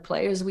was, in the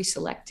players we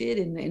selected,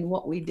 in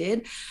what we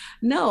did?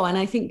 No. And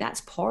I think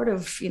that's part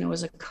of,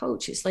 as a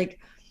coach, it's like,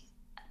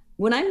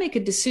 when I make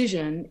a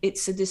decision,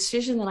 it's a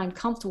decision that I'm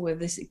comfortable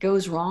with. If it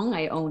goes wrong,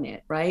 I own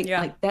it, right?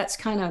 Yeah. Like that's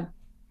kind of.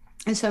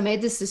 And so I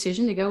made this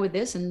decision to go with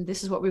this, and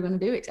this is what we're going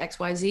to do. It's X,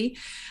 Y, Z.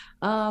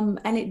 And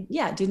it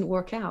didn't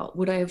work out.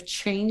 Would I have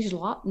changed a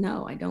lot?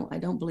 No, I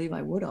don't believe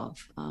I would have.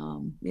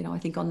 I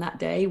think on that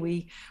day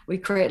we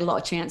created a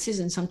lot of chances,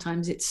 and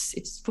sometimes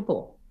it's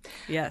football.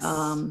 Yes.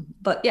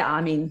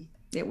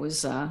 It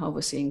was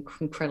obviously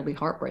incredibly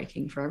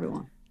heartbreaking for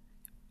everyone.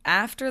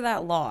 After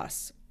that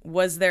loss,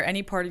 was there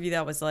any part of you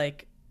that was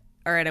like,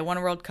 all right, I won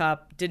a World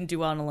Cup, didn't do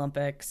well in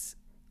Olympics.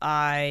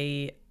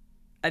 I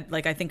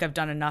think I've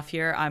done enough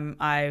here.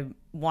 I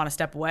want to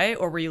step away?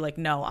 Or were you like,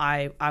 no,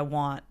 I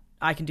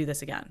can do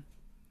this again?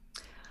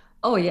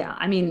 Oh yeah.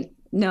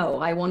 No,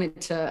 I wanted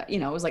to, it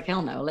was like,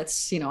 hell no,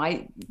 let's,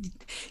 I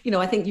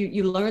think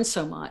you learn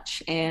so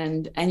much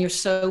and you're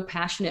so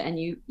passionate and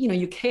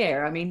you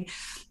care.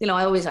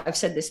 I've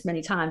said this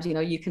many times,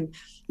 you can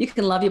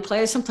love your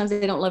players. Sometimes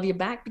they don't love you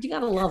back, but you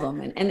got to love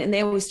them. And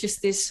there was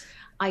just this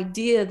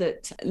idea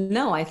that,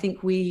 no, I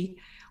think we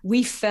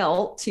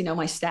felt,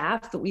 my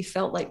staff, that we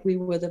felt like we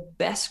were the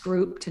best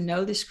group to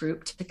know this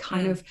group, to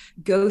kind of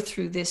go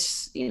through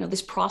this,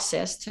 this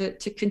process to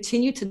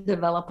continue to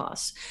develop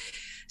us.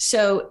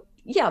 So,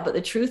 yeah, but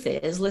the truth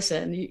is,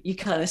 listen, you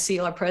kind of see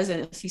our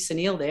president, see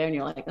Sunil there, and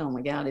you're like, oh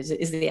my God, is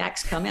the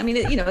axe coming?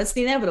 It's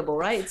the inevitable,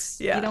 right?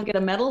 You don't get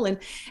a medal. And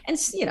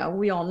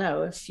we all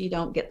know if you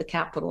don't get the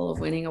capital of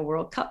winning a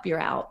World Cup, you're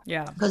out.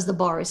 Yeah. Because the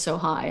bar is so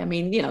high.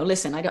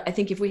 Listen, I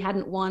think if we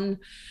hadn't won,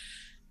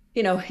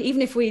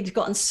 even if we'd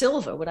gotten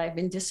silver, would I have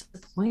been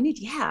disappointed?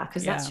 Yeah,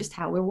 because that's just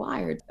how we're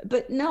wired.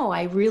 But no,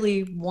 I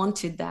really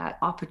wanted that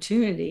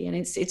opportunity. And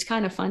it's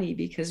kind of funny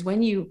because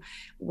when you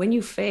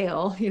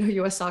fail,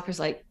 US soccer's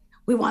like,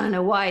 we want to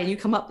know why. And you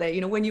come up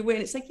there, when you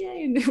win, it's like, yeah,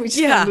 we just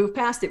kind of move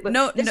past it. But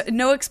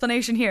no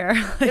explanation here.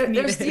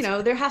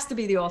 There has to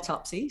be the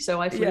autopsy.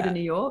 So I flew to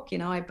New York.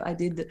 I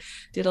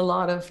did a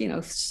lot of,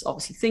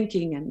 obviously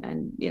thinking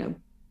and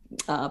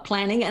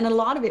planning, and a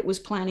lot of it was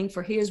planning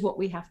for here's what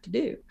we have to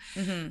do.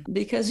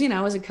 Because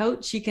as a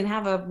coach, you can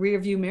have a rear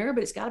view mirror,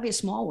 but it's got to be a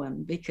small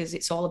one because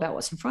it's all about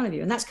what's in front of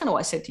you. And that's kind of what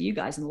I said to you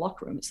guys in the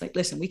locker room. It's like,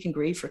 listen, we can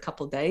grieve for a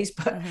couple of days,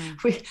 but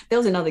there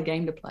was another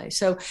game to play.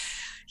 So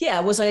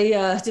yeah,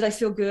 did I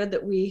feel good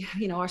that we,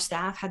 our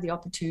staff had the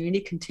opportunity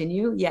to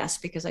continue? Yes,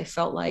 because I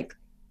felt like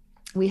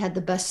we had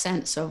the best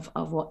sense of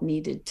what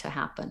needed to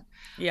happen.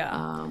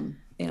 Yeah.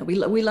 We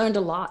learned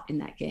a lot in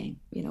that game.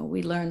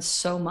 We learned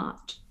so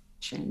much.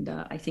 And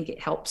I think it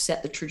helped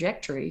set the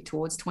trajectory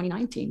towards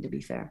 2019, to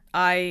be fair.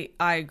 I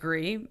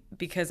agree,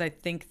 because I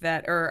think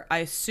that, or I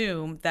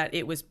assume that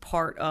it was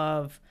part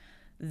of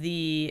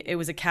it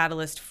was a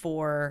catalyst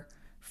for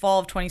fall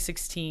of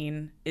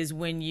 2016 is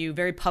when you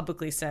very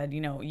publicly said,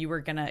 you were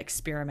going to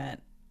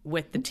experiment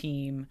with the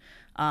team,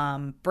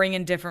 bring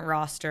in different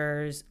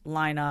rosters,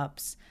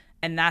 lineups,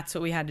 and that's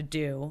what we had to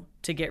do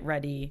to get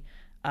ready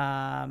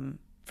for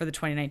the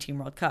 2019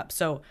 World Cup.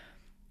 So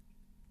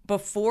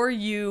before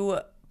you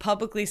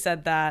publicly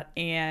said that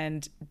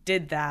and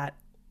did that,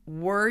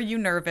 were you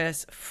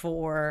nervous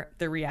for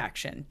the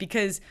reaction?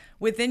 Because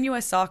within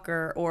U.S.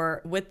 soccer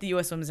or with the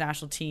U.S. women's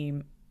national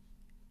team,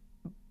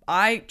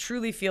 I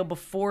truly feel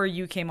before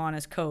you came on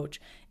as coach,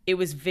 it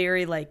was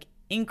very like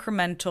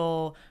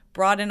incremental,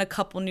 brought in a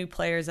couple new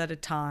players at a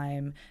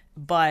time,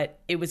 but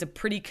it was a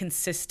pretty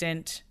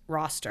consistent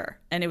roster.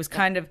 And it was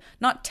kind of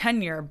not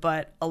tenure,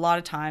 but a lot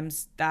of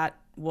times that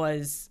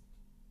was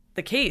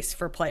the case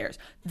for players.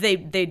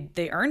 They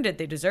earned it,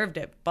 they deserved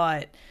it,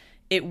 but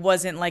it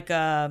wasn't like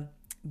a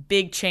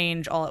big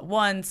change all at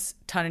once,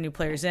 ton of new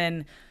players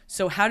in.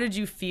 So how did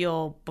you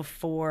feel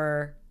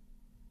before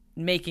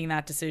making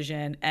that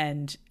decision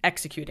and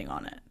executing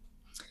on it?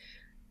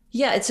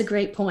 Yeah, it's a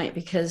great point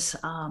because,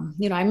 I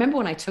remember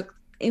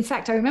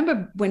I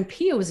remember when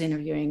Pia was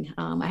interviewing,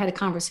 I had a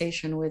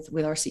conversation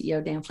with our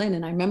CEO, Dan Flynn,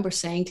 and I remember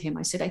saying to him,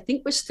 I said, I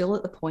think we're still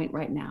at the point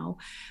right now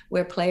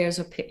where players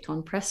are picked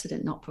on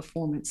precedent, not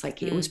performance.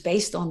 Like it was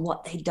based on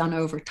what they'd done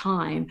over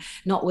time,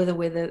 not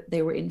whether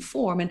they were in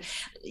form. And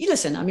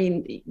listen, I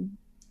mean,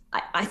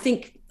 I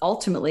think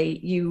ultimately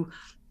you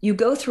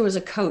go through as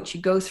a coach,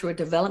 you go through a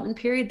development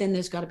period, then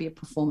there's got to be a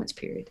performance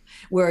period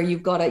where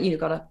you've got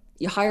to,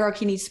 your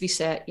hierarchy needs to be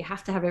set. You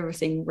have to have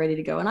everything ready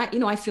to go. And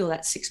I feel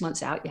that 6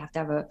 months out, you have to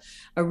have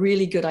a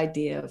really good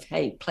idea of,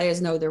 hey,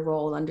 players know their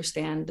role,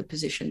 understand the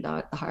position,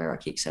 the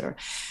hierarchy, et cetera.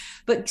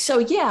 But so,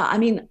 yeah, I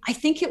mean, I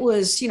think it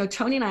was,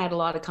 Tony and I had a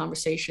lot of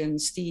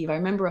conversations, Steve. I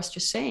remember us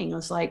just saying, I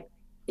was like,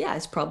 yeah,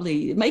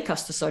 it may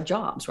cost us our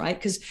jobs, right?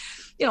 Because,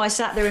 I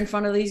sat there in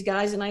front of these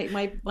guys and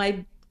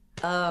my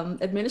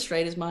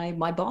administrators,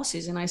 my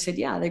bosses, and I said,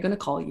 yeah, they're going to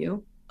call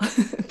you.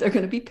 They're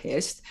going to be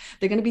pissed.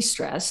 They're going to be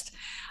stressed.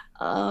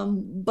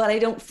 But I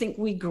don't think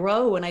we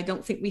grow, and I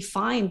don't think we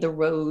find the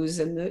rows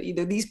and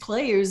these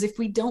players if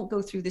we don't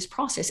go through this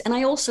process. And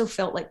I also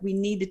felt like we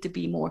needed to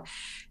be more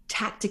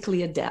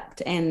tactically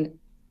adept and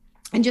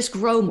just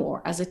grow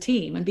more as a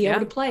team and be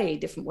able to play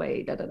different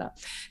way,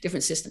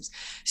 different systems.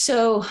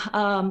 So,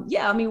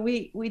 I mean,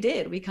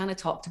 we kind of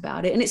talked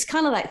about it, and it's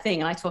kind of that thing.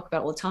 And I talk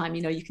about all the time,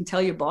 you can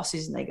tell your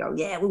bosses and they go,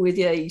 yeah, we're with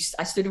you.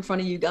 I stood in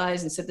front of you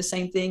guys and said the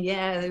same thing.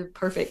 Yeah, they're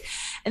perfect.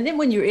 And then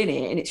when you're in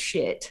it and it's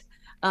shit,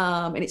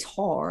 and it's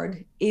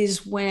hard,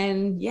 is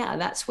when,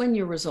 that's when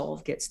your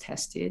resolve gets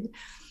tested.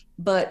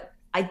 But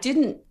I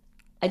didn't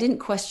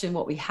question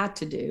what we had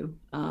to do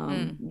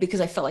because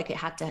I felt like it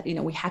had to,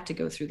 we had to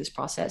go through this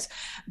process.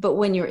 But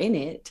when you're in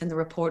it and the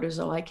reporters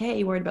are like, hey,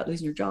 you worried about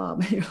losing your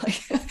job? And you're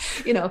like,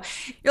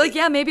 you're like,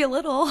 yeah, maybe a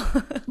little.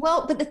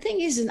 Well, but the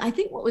thing is, and I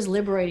think what was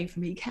liberating for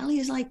me, Kelly,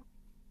 is like,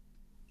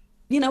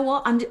 you know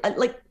what? I'm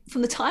like,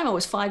 from the time I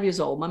was 5 years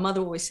old, my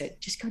mother always said,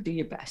 just go do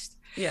your best.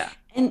 Yeah.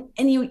 And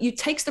you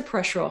takes the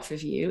pressure off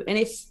of you. And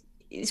if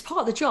it's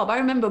part of the job, I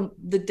remember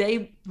the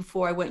day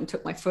before I went and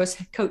took my first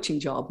coaching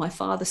job, my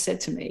father said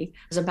to me, I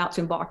was about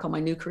to embark on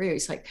my new career,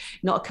 he's like,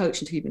 not a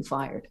coach until you've been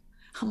fired.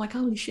 I'm like,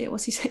 holy shit,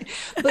 what's he saying?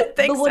 But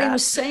what he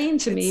was saying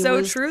to me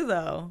was so true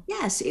though.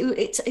 Yes,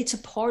 it's a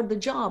part of the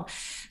job.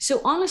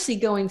 So honestly,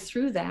 going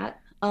through that,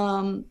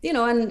 and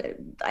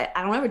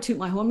I don't ever toot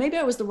my horn. Maybe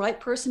I was the right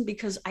person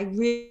because I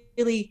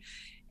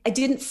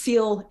didn't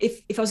feel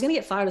if I was going to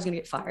get fired, I was going to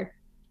get fired.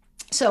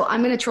 So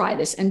I'm going to try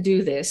this and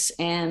do this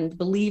and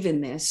believe in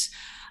this.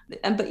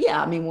 But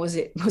yeah, I mean, was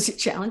it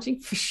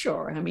challenging? For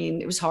sure. I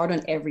mean, it was hard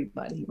on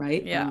everybody,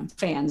 right? Yeah.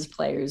 Fans,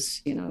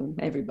 players,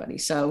 everybody.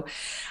 So,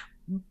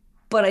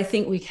 but I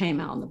think we came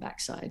out on the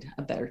backside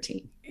a better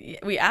team.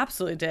 We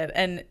absolutely did.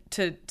 And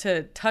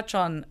to touch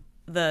on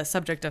the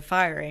subject of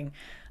firing,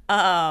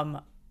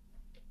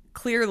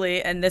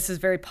 clearly, and this is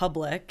very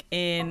public,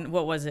 in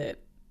what was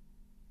it?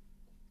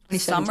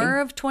 Summer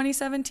of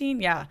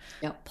 2017? Yeah.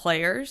 Yep.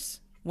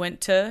 Players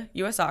went to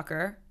U.S.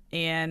 Soccer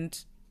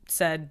and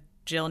said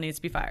Jill needs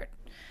to be fired.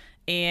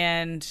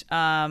 And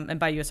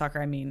by U.S.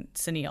 Soccer, I mean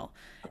Sunil.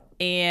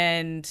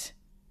 And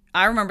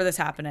I remember this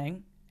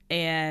happening.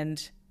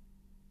 And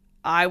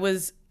I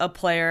was a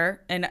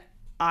player, and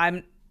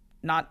I'm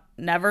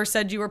never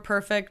said you were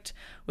perfect,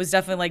 was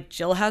definitely like,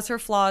 Jill has her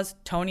flaws,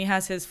 Tony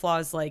has his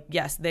flaws. Like,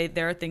 yes,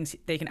 there are things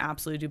they can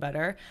absolutely do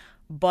better.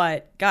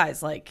 But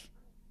guys, like,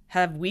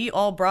 have we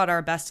all brought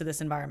our best to this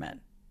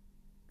environment?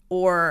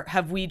 Or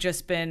have we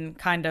just been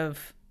kind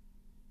of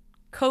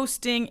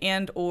coasting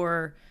and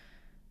or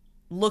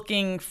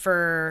looking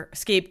for a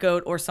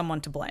scapegoat or someone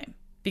to blame?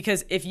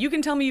 Because if you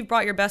can tell me you've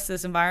brought your best to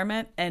this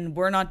environment and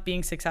we're not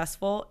being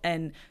successful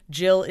and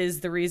Jill is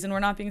the reason we're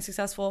not being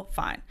successful,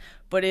 fine.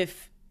 But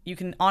if you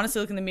can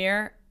honestly look in the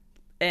mirror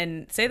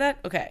and say that,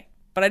 okay.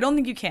 But I don't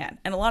think you can.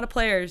 And a lot of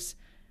players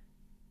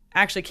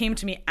actually came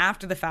to me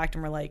after the fact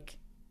and were like,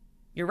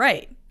 you're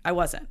right, I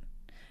wasn't.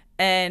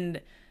 And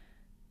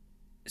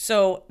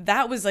so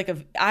that was like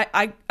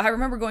I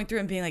remember going through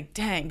and being like,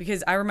 dang,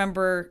 because I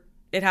remember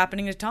it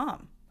happening to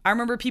Tom. I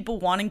remember people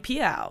wanting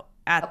Pia out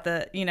at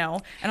the, and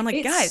I'm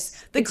like,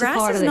 guys, the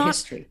grass is not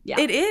history. Yeah.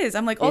 It is.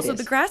 I'm like, also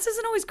the grass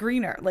isn't always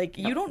greener. Like,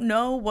 you don't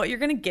know what you're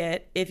going to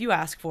get if you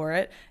ask for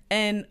it.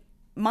 And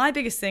my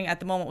biggest thing at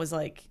the moment was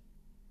like,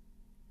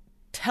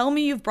 tell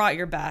me you've brought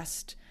your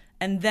best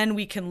and then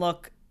we can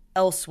look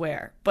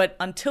elsewhere. But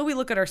until we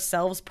look at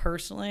ourselves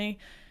personally,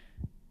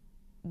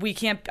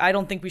 I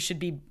don't think we should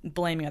be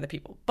blaming other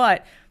people.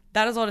 But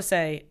that is all to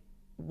say,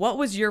 what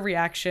was your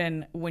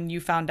reaction when you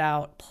found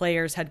out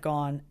players had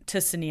gone to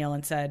Sunil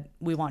and said,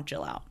 we want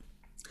Jill out?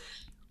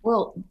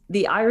 Well,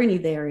 the irony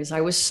there is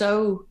I was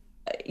so,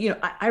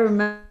 I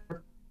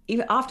remember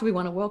even after we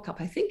won a World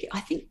Cup, I think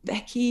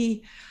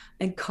Becky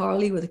and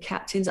Carly were the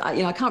captains. I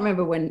can't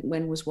remember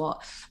when was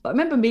what, but I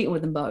remember meeting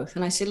with them both.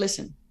 And I said,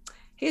 listen,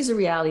 here's the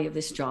reality of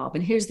this job.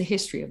 And here's the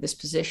history of this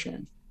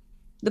position.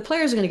 The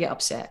players are going to get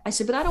upset. I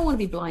said, but I don't want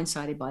to be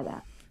blindsided by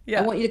that.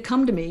 Yeah. I want you to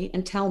come to me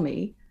and tell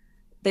me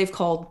they've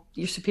called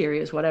your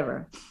superiors,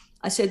 whatever.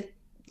 I said,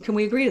 can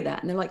we agree to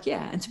that? And they're like,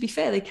 yeah. And to be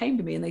fair, they came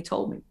to me and they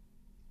told me.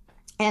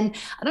 And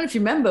I don't know if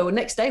you remember, the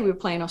next day we were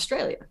playing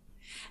Australia.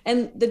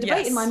 And the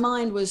debate in my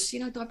mind was,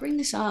 do I bring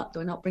this up?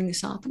 Do I not bring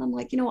this up? And I'm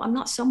like, I'm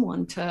not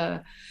someone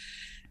to,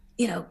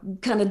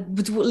 kind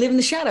of live in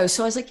the shadows.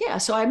 So I was like, yeah.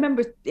 So I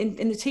remember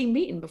in the team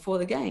meeting before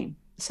the game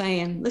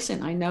saying,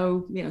 listen, I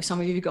know,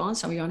 some of you have gone,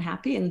 some of you are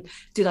unhappy. And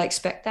did I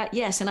expect that?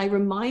 Yes. And I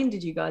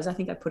reminded you guys, I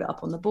think I put it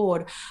up on the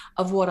board,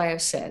 of what I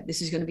have said.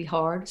 This is going to be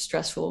hard,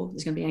 stressful.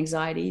 There's going to be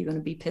anxiety. You're going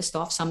to be pissed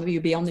off. Some of you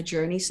will be on the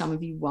journey. Some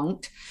of you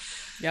won't.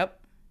 Yep.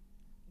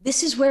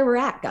 This is where we're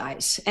at,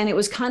 guys. And it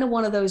was kind of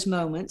one of those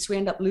moments. We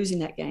end up losing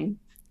that game.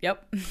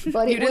 Yep.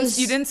 But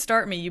you didn't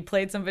start me. You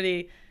played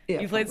somebody. Yeah,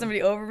 you played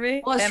somebody over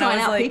me. Well, I was trying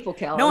out people,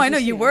 Cal. No, I know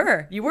you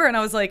were. You were, and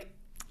I was like,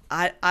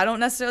 I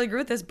don't necessarily agree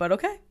with this, but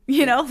okay.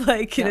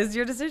 It is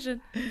your decision.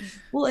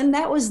 Well, and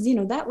that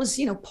was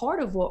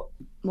part of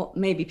what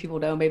maybe people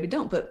know, maybe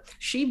don't. But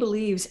She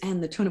Believes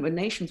and the Tournament of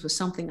Nations was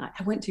something I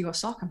went to US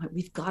Soccer. I'm like,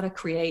 we've got to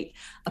create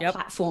a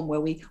platform where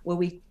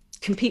we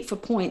compete for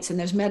points and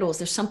there's medals,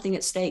 there's something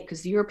at stake,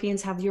 because the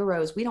Europeans have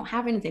Euros, we don't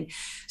have anything.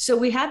 So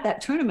we had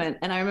that tournament,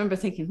 and I remember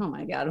thinking, oh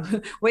my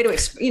God, way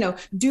to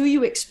do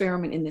you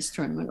experiment in this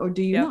tournament or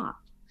do you not?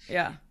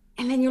 Yeah.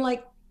 And then you're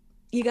like,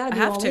 you got to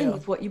be all in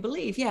with what you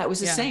believe. Yeah, it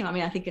was the same. I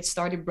mean, I think it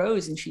started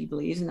Rose and She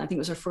Believes, and I think it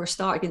was her first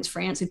start against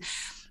France. And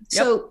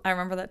so I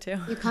remember that too.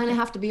 You kind of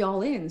have to be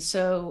all in.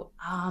 So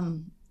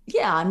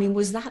I mean,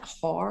 was that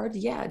hard?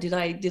 Yeah. Did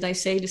I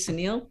say to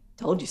Sunil,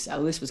 told you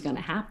so, this was going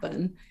to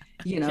happen?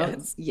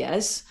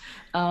 Yes.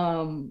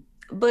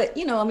 But,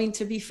 I mean,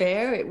 to be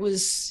fair, it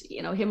was,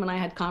 him and I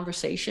had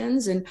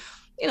conversations, and,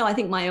 I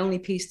think my only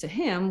piece to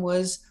him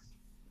was,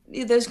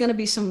 there's going to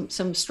be some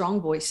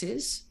strong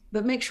voices,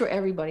 but make sure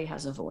everybody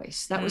has a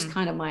voice. That was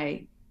kind of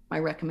my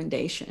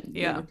recommendation.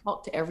 Yeah.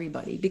 Talk to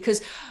everybody,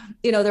 because,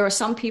 there are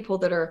some people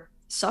that are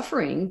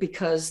suffering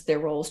because their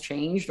roles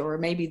changed, or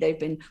maybe they've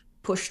been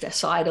pushed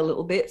aside a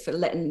little bit for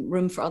letting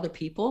room for other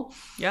people.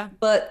 Yeah.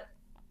 But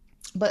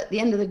at the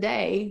end of the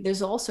day,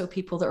 there's also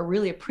people that are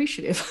really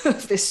appreciative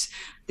of this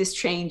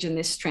change and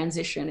this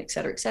transition, et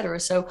cetera, et cetera.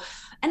 So,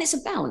 and it's a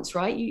balance,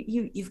 right?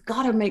 You've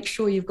got to make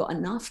sure you've got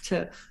enough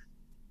to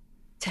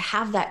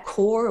have that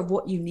core of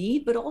what you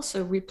need, but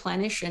also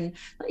replenish, and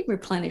not even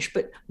replenish,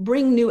 but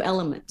bring new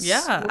elements.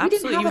 Yeah,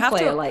 absolutely. Didn't have a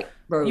player like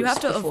Rose. You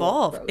have to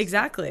evolve. Rose.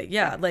 Exactly.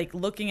 Yeah. Like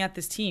looking at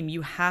this team,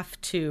 you have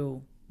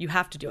to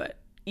do it,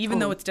 even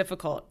though it's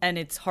difficult and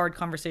it's hard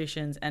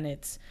conversations and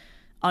it's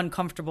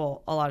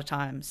uncomfortable a lot of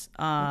times.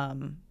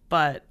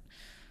 But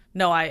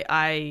no,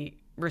 I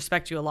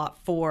respect you a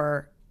lot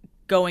for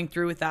going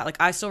through with that. Like,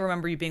 I still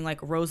remember you being like,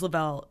 Rose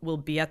Lavelle will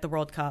be at the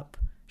World Cup.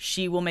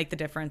 She will make the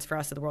difference for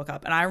us at the World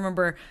Cup. And I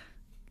remember,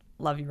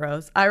 love you,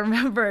 Rose. I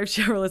remember, if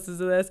she ever listens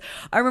to this,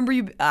 I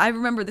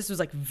remember this was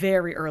like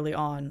very early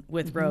on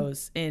with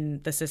Rose in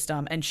the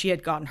system, and she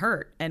had gotten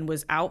hurt and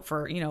was out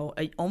for,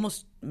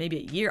 almost maybe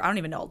a year. I don't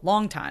even know, a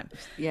long time.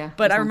 Yeah.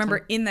 But I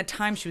remember in the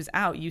time she was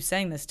out, you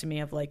saying this to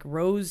me of like,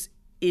 Rose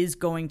is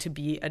going to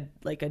be a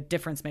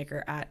difference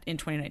maker in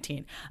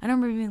 2019. And I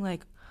remember being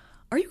like,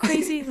 are you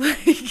crazy?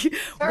 Like,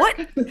 what?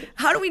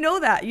 How do we know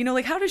that?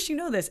 How does she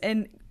know this?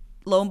 And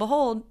lo and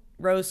behold,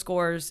 Rose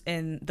scores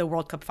in the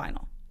World Cup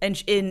final,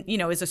 and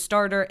is a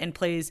starter and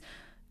plays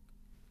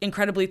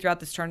incredibly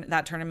throughout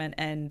that tournament,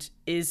 and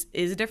is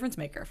a difference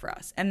maker for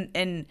us.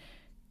 And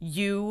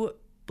you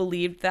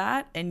believed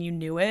that, and you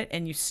knew it,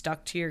 and you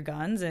stuck to your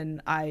guns,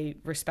 and I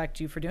respect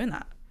you for doing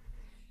that.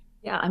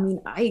 Yeah, I mean,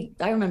 I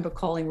remember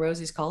calling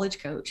Rosie's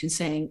college coach and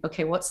saying,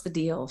 okay, what's the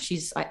deal?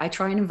 I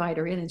try and invite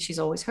her in, and she's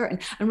always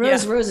hurt. And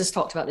Rose has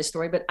talked about this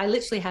story, but I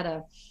literally had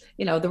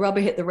the rubber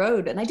hit the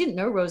road, and I didn't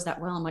know Rose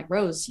that well. I'm like,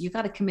 Rose, you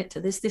got to commit to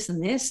this,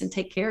 and this, and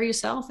take care of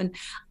yourself. And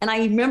I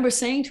remember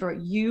saying to her,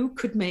 you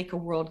could make a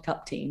World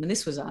Cup team. And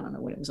this was, I don't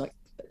know when it was, like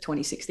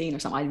 2016 or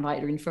something. I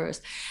invited her in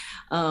first.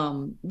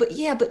 But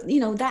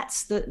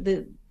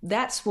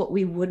that's what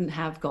we wouldn't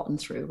have gotten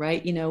through,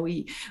 right?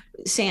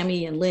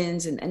 Sammy and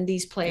Linz and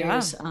these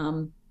players,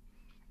 and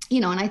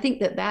I think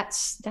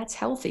that's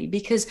healthy,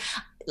 because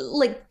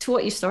like to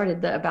what you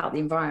started about the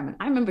environment.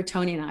 I remember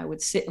Tony and I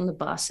would sit on the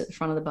bus at the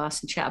front of the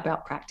bus and chat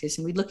about practice,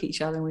 and we'd look at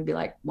each other and we'd be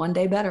like, one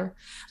day better.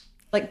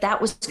 Like,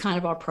 that was kind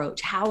of our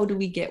approach. How do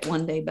we get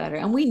one day better?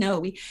 And we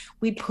know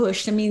we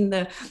pushed. I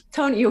mean,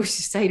 Tony always used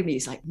to say to me,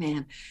 he's like,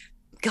 man,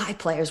 guy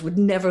players would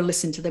never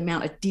listen to the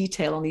amount of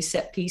detail on these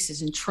set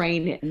pieces and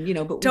train it.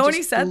 And, but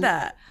Tony said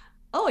that.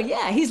 Oh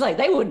yeah, he's like,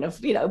 they wouldn't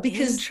have,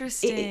 because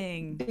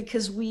Interesting.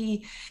 because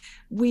we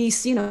we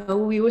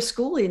were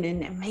schooling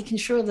and making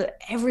sure that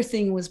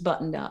everything was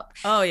buttoned up.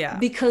 Oh yeah.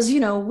 Because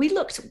we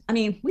looked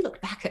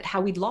back at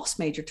how we'd lost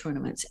major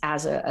tournaments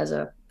as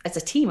a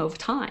team over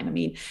time. I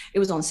mean, it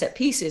was on set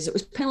pieces, it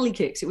was penalty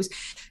kicks, it was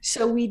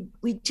so we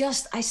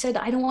just I said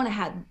I don't want to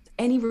have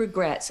any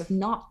regrets of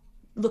not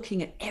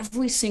looking at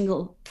every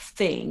single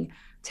thing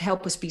to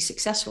help us be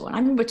successful. And I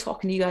remember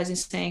talking to you guys and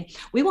saying,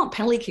 we want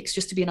penalty kicks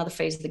just to be another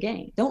phase of the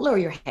game. Don't lower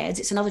your heads.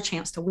 It's another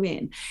chance to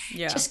win.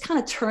 Yeah. Just kind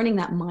of turning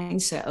that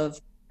mindset of,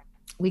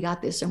 we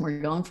got this and we're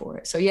going for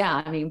it. So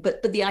yeah, I mean,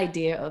 but the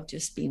idea of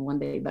just being one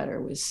day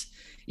better was,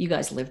 you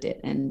guys lived it.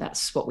 And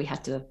that's what we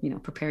had to,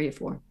 prepare you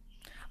for.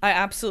 I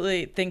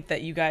absolutely think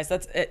that you guys,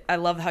 that's it. I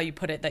love how you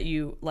put it, that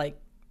you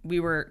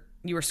were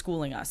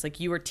schooling us,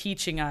 like you were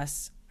teaching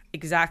us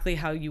exactly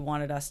how you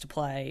wanted us to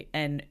play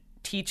and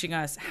teaching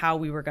us how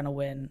we were going to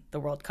win the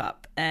World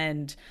Cup.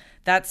 And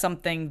that's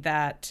something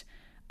that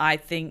I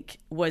think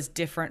was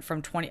different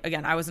from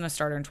again, I wasn't a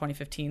starter in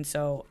 2015,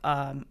 so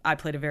I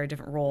played a very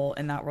different role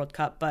in that World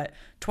Cup. But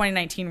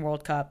 2019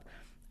 World Cup,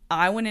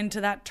 I went into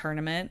that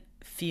tournament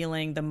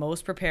feeling the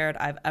most prepared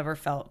I've ever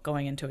felt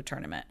going into a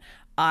tournament.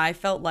 I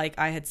felt like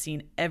I had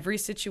seen every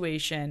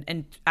situation,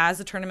 and as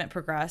the tournament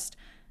progressed,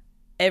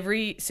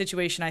 every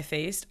situation I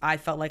faced, I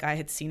felt like I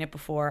had seen it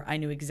before. I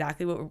knew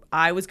exactly what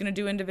I was going to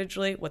do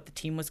individually, what the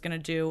team was going to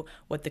do,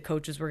 what the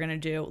coaches were going to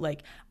do.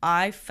 Like,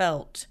 I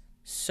felt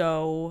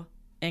so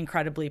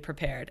incredibly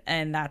prepared.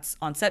 And that's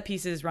on set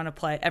pieces, run of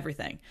play,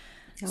 everything.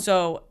 Yep.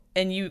 So,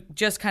 and you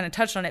just kind of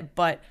touched on it,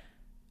 but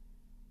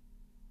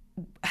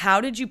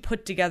how did you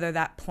put together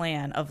that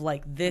plan of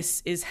like,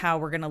 this is how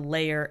we're going to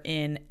layer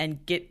in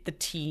and get the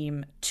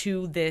team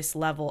to this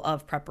level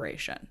of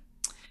preparation?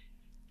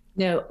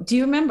 No, do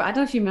you remember? I don't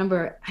know if you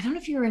remember. I don't know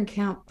if you were in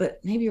camp,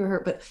 but maybe you were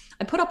hurt. But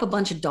I put up a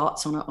bunch of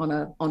dots on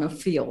a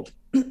field,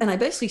 and I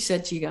basically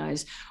said to you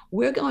guys,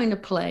 "We're going to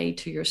play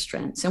to your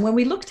strengths." And when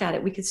we looked at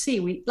it, we could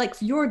see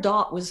your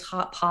dot was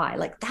high.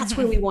 Like, that's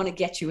where we want to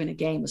get you in a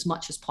game as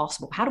much as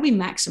possible. How do we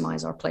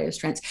maximize our players'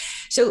 strengths?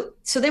 So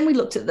then we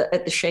looked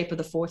at the shape of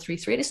the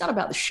 4-3-3, and it's not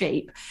about the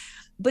shape.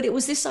 But it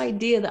was this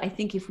idea that I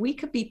think if we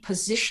could be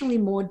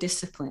positionally more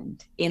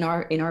disciplined in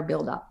our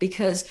build up,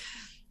 because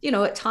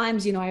at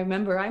times, I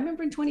remember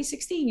in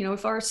 2016,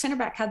 if our center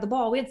back had the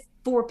ball, we had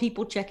 4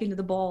 people checking to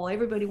the ball.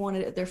 Everybody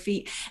wanted it at their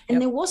feet.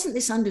 And There wasn't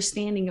this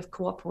understanding of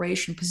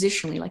cooperation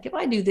positionally. Like, if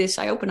I do this,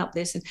 I open up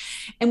this.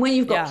 And when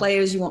you've got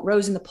players, you want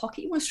rows in the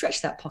pocket, you want to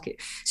stretch that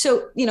pocket.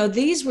 So,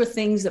 these were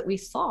things that we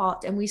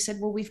thought, and we said,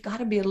 well, we've got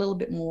to be a little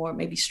bit more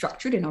maybe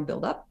structured in our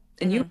buildup.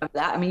 And you remember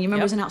that. I mean, you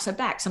remember as an outside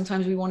back,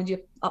 sometimes we wanted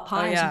you up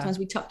high, and sometimes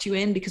we tucked you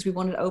in because we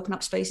wanted to open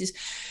up spaces.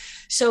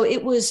 So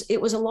it was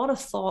a lot of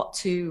thought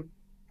to,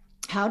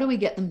 how do we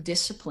get them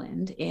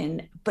disciplined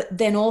but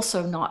then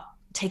also not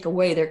take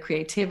away their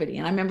creativity?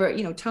 And I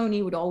remember,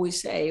 Tony would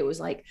always say, it was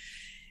like,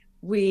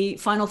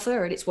 final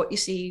third, it's what you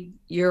see,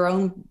 your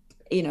own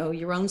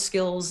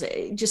skills,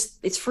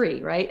 it's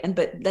free, right?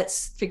 But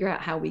let's figure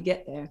out how we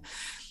get there.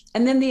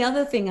 And then the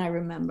other thing I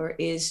remember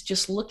is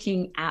just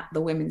looking at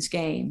the women's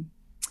game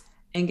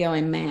and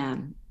going,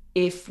 man,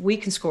 if we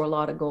can score a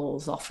lot of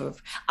goals off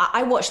of,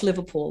 I watched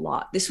Liverpool a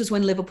lot. This was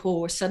when Liverpool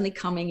were suddenly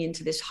coming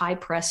into this high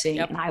pressing.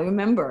 Yep. And I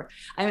remember,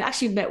 I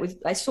actually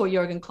I saw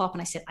Jurgen Klopp,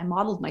 and I said, I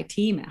modeled my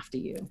team after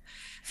you.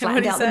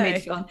 Flattened out the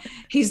midfield.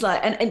 He's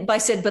like, and I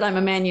said, but I'm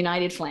a Man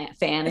United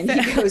fan. And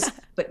he goes,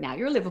 but now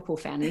you're a Liverpool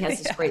fan. And he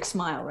has this great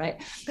smile,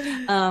 right?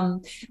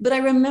 But I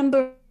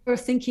remember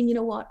thinking, you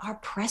know what, our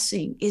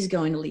pressing is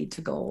going to lead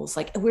to goals.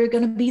 Like, we're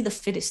going to be the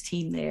fittest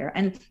team there.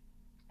 And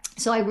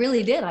so I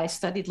really did. I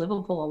studied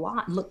Liverpool a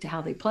lot and looked at how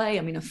they play.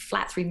 I mean, a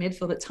flat 3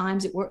 midfield at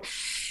times, it worked.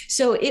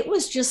 So it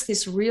was just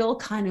this real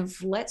kind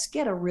of, let's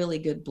get a really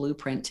good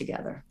blueprint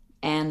together.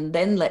 And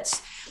then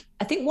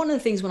I think one of the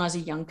things when I was a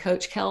young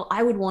coach, Kel,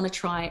 I would want to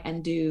try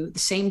and do the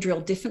same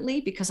drill differently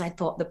because I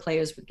thought the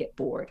players would get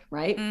bored,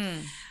 right?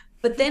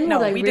 But then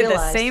we did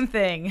the same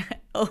thing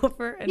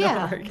over and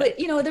over again. But,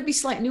 there'd be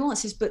slight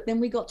nuances. But then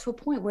we got to a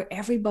point where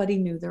everybody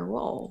knew their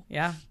role.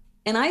 Yeah.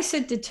 And I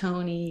said to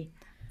Tony,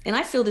 and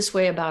I feel this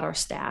way about our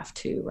staff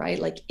too, right?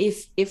 Like,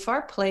 if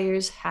our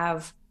players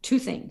have 2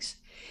 things,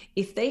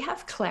 if they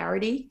have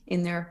clarity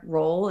in their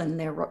role and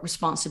their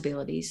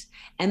responsibilities,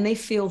 and they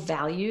feel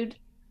valued,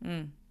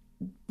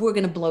 we're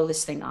going to blow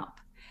this thing up.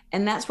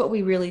 And that's what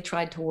we really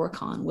tried to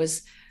work on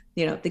was,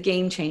 the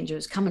game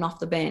changers coming off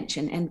the bench.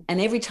 And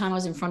every time I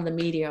was in front of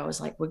the media, I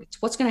was like,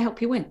 what's going to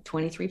help you win?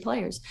 23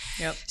 players.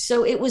 Yep.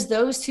 So it was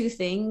those 2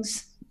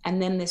 things.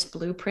 And then this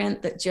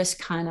blueprint that just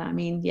kind of,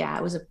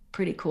 it was a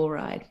pretty cool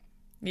ride.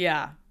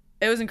 Yeah,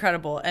 it was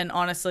incredible. And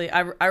honestly,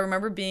 I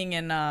remember being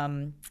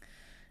in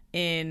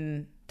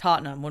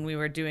Tottenham when we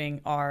were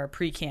doing our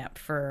pre-camp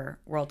for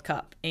World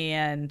Cup,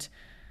 and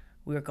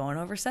we were going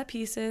over set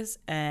pieces,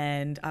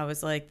 and I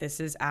was like, this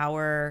is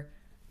our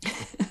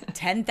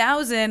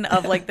 10,000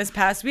 of like this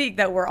past week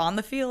that we're on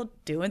the field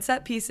doing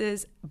set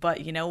pieces.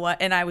 But you know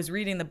what? And I was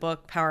reading the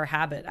book Power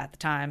Habit at the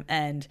time,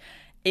 and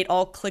it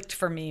all clicked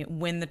for me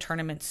when the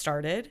tournament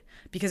started,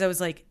 because I was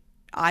like,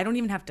 I don't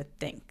even have to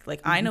think.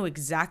 Like, I know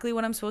exactly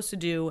what I'm supposed to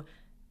do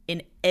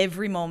in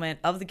every moment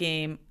of the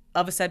game,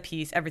 of a set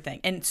piece, everything.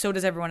 And so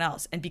does everyone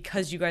else. And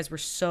because you guys were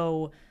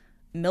so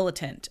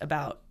militant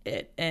about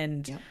it,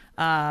 and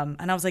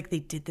I was like, they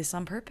did this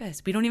on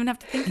purpose. We don't even have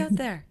to think out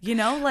there,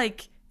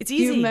 like, it's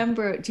easy.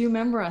 Do you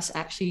remember us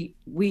actually,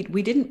 we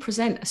didn't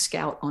present a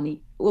scout on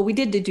well, we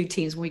did do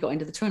teams when we got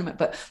into the tournament,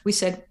 but we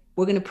said,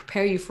 we're going to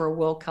prepare you for a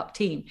World Cup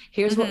team.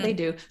 Here's what they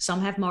do.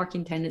 Some have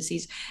marking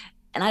tendencies.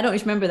 And I don't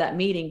remember that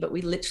meeting, but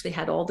we literally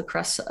had all the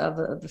crests of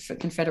the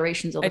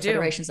confederations, all the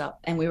federations up,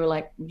 and we were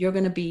like, "You're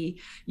going to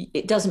be.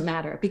 It doesn't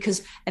matter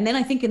because." And then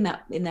I think in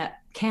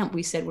that camp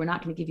we said, "We're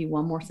not going to give you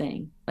one more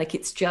thing. Like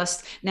it's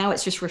just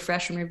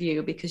refresh and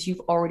review because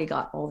you've already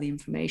got all the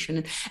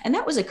information." And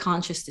that was a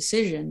conscious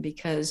decision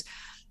because,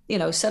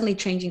 suddenly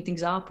changing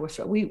things up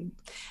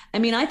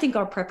I think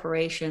our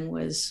preparation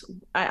was,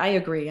 I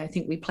agree. I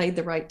think we played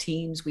the right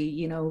teams.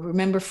 We,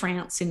 remember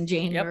France in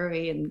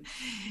January. Yep. And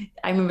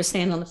I remember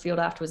standing on the field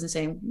afterwards and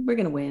saying, we're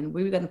going to win.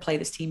 We're going to play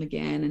this team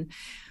again.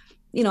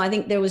 And, I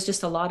think there was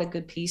just a lot of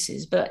good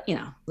pieces, but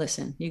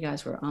listen, you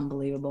guys were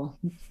unbelievable.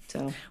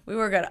 So we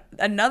were good.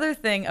 Another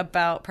thing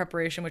about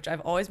preparation, which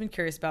I've always been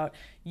curious about,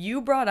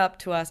 you brought up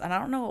to us, and I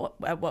don't know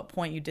at what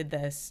point you did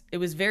this. It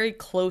was very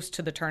close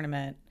to the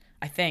tournament,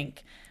 I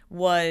think,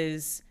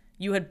 was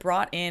you had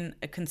brought in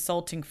a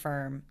consulting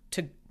firm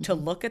to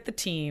look at the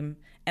team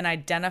and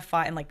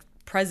identify and like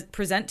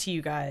present to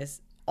you guys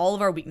all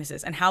of our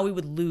weaknesses and how we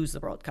would lose the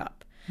World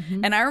Cup.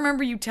 And I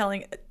remember you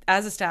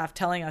as a staff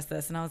telling us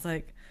this, and I was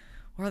like,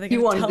 what are they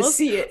going to tell us?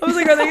 See it. I was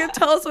like, are they going to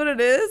tell us what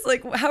it is?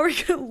 Like, how are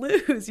we going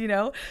to lose,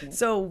 Yeah.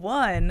 So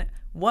one,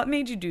 what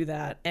made you do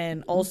that?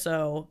 And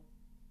also,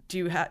 do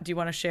you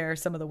want to share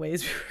some of the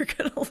ways we were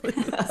going to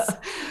lose?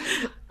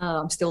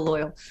 I'm still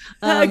loyal.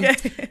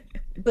 Okay.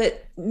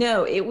 But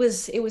no, it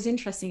was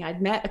interesting.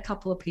 I'd met a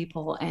couple of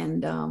people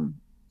and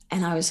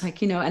I was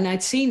like, and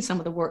I'd seen some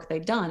of the work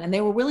they'd done, and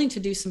they were willing to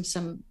do some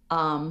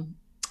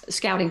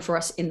scouting for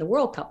us in the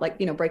World Cup, like,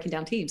 breaking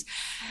down teams.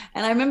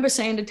 And I remember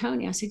saying to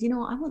Tony, I said,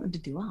 I want them to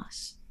do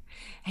us.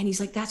 And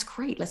he's like, that's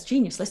great. Let's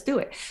do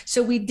it.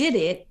 So we did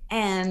it.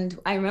 And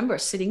I remember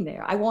sitting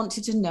there. I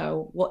wanted to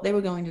know what they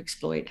were going to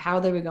exploit, how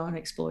they were going to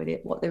exploit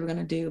it, what they were going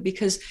to do.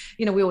 Because,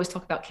 we always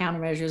talk about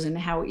countermeasures and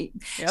how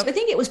so I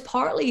think it was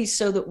partly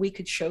so that we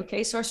could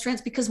showcase our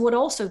strengths, because what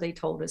also they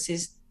told us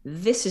is,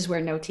 this is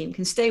where no team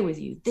can stay with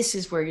you. This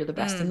is where you're the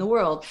best in the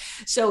world.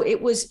 So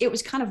it was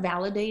kind of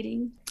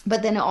validating,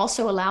 but then it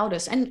also allowed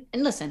us, and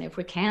listen, if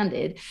we're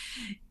candid,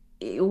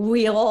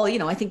 we all,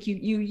 I think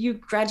you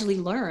gradually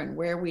learn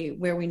where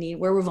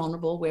we're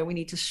vulnerable, where we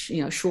need to,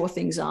 shore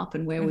things up,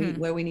 and where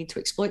we need to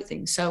exploit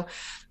things. So,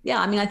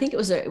 yeah, I think it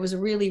was a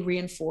really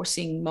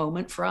reinforcing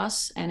moment for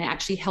us, and it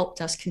actually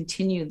helped us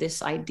continue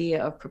this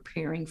idea of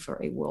preparing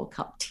for a World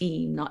Cup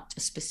team, not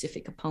a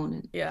specific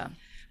opponent. Yeah.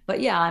 But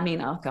yeah,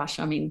 oh gosh,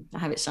 I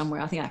have it somewhere.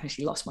 I think I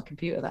actually lost my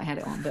computer that I had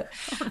it on, but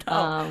it's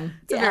a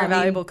very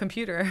valuable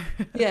computer.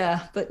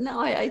 Yeah, but no,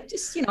 I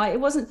just, it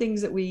wasn't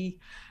things that we,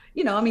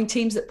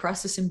 teams that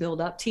press us and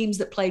build up, teams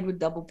that played with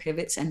double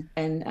pivots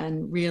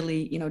and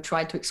really,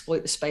 tried to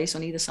exploit the space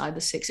on either side of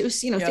the six. It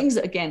was, things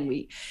that, again,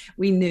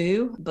 we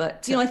knew,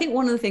 but, I think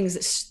one of the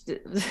things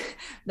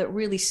that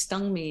really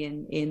stung me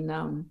in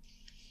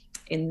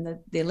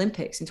the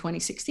Olympics in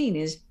 2016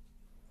 is,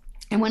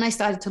 and when I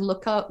started to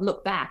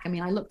look back,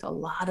 I looked at a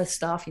lot of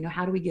stuff,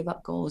 how do we give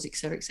up goals, et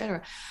cetera, et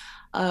cetera.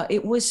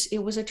 It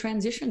was a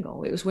transition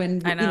goal. It was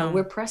when,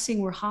 we're pressing,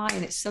 we're high,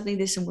 and it's suddenly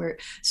this, and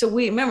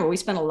we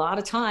spent a lot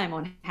of time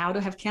on how to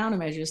have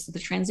countermeasures to the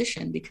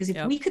transition, because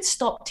if we could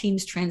stop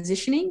teams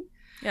transitioning,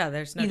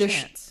 there's no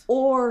chance.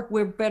 Or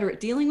we're better at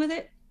dealing with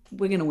it,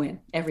 we're going to win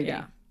every day.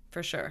 Yeah,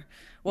 for sure.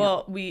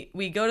 Well,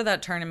 we go to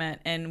that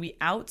tournament and we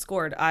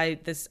outscored, I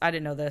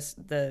didn't know this,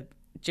 the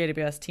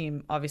JWS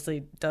team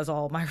obviously does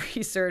all my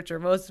research or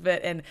most of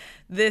it, and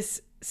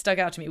this stuck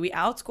out to me. We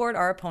outscored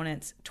our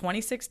opponents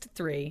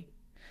 26-3,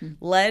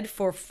 led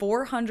for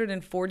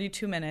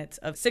 442 minutes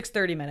of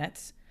 630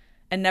 minutes,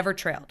 and never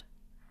trailed,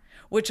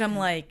 which I'm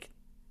like,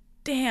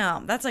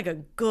 damn, that's like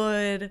a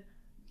good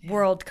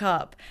World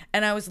Cup.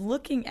 And I was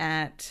looking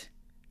at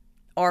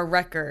our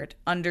record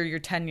under your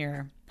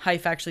tenure.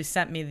 Hype actually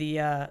sent me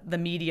the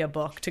media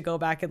book to go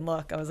back and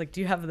look. I was like,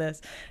 do you have this?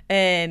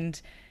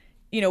 And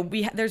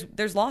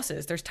there's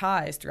losses, there's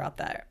ties throughout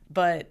that,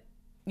 but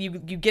you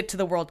get to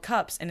the World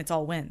Cups and it's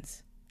all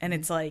wins, and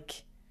it's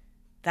like,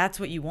 that's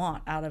what you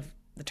want out of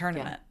the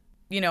tournament.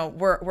 Yeah.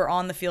 We're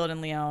on the field in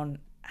Lyon.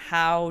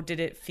 How did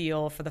it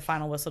feel for the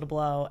final whistle to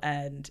blow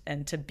and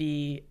to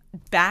be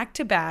back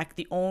to back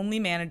the only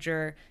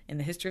manager in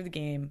the history of the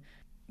game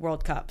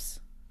World Cups?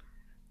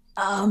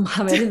 I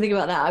didn't think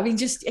about that.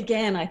 Just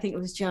again, I think it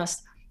was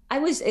just,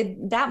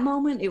 at that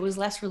moment, it was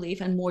less relief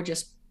and more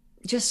just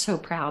so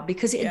proud,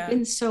 because it had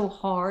been so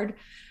hard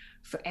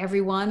for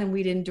everyone and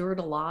we'd endured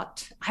a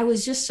lot. I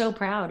was just so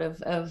proud of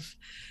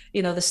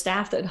the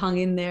staff that hung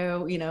in there,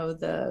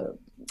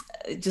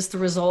 just the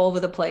resolve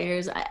of the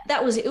players.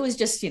 It was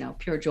just,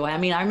 pure joy. I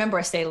mean, I remember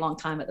I stayed a long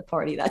time at the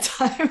party that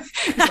time.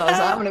 So I was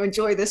like, I'm going to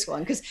enjoy this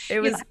one. Cause it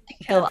was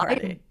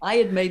I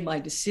had made my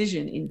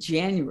decision in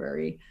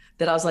January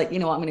that I was like, I'm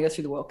going to go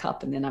through the World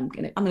Cup and then I'm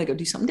going to go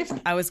do something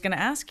different. I was going to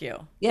ask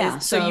you. Yeah.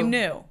 So you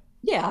knew.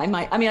 Yeah, I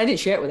didn't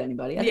share it with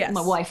anybody. I think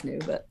my wife knew,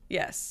 but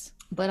yes.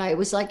 But I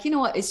was like, you know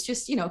what? It's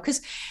just,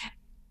 because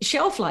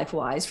shelf life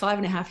wise,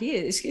 5.5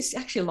 years, it's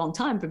actually a long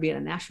time for being a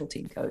national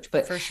team coach.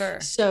 But for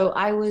sure. So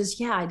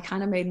I'd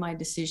kind of made my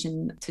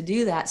decision to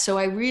do that. So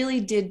I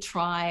really did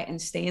try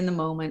and stay in the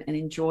moment and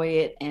enjoy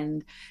it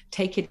and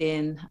take it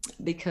in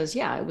because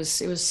it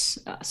was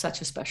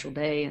such a special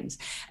day.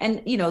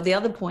 And the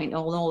other point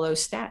on all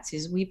those stats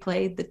is we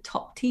played the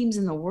top teams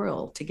in the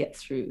world to get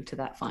through to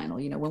that final.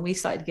 When we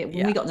got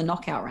in the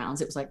knockout rounds,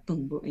 it was like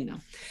boom,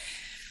 boom,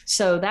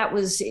 So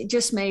it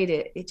just made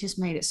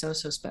it so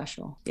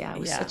special. Yeah, it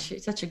was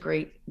such a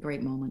great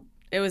moment.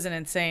 It was an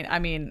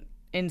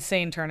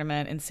insane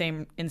tournament,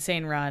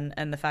 insane run,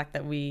 and the fact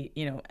that we,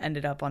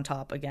 ended up on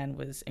top again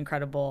was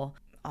incredible.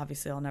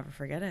 Obviously, I'll never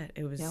forget it.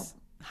 It was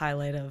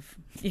highlight of,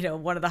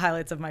 one of the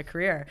highlights of my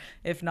career,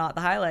 if not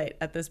the highlight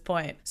at this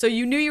point. So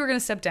you knew you were going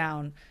to step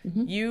down.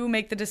 Mm-hmm. You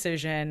make the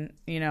decision,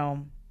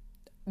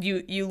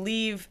 you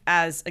leave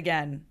as,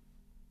 again,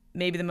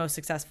 maybe the most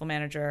successful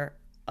manager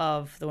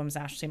of the women's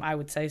national team, I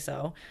would say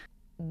so.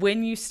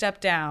 When you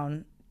stepped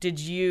down,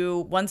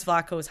 once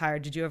Vlatko was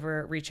hired, did you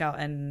ever reach out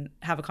and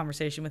have a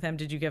conversation with him?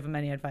 Did you give him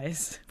any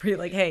advice? Were you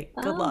like, hey,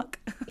 good luck?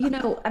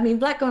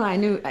 Vlatko and I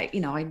knew, I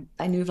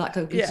knew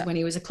Vlatko when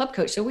he was a club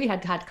coach. So we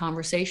had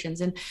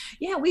conversations and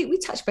we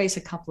touched base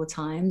a couple of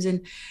times.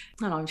 And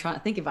I don't know, I'm trying to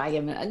think if I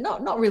gave him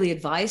not really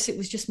advice. It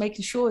was just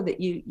making sure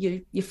that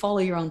you follow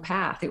your own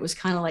path. It was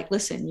kind of like,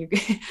 listen, you're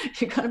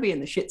going to be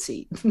in the shit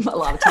seat a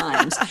lot of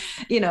times,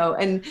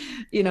 and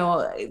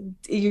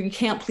you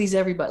can't please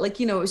everybody. Like,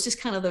 it was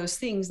just kind of those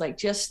things, like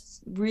just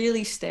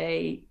really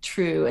stay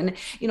true. And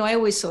I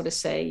always sort of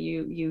say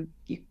you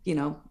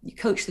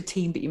coach the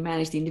team, but you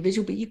manage the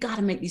individual, but you got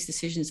to make these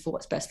decisions for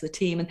what's best for the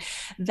team. And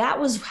that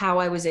was how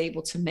I was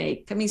able to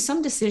make,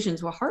 some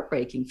decisions were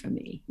heartbreaking for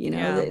me.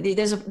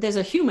 There's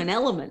a human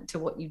element to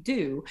what you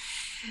do,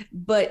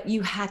 but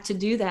you had to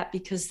do that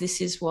because this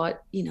is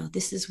what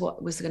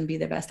was going to be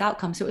the best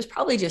outcome. So it was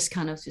probably just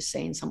kind of just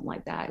saying something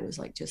like that. It was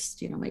like,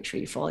 just, make sure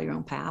you follow your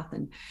own path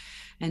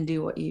and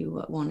do what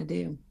you want to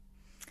do.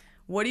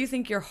 What do you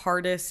think your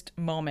hardest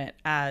moment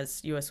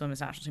as U.S. Women's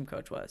National Team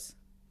coach was?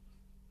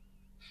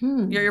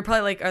 You're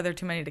probably like, are there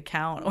too many to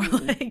count? Or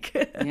like,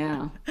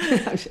 yeah.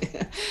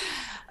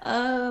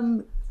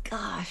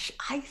 Gosh,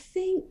 I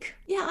think,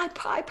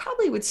 I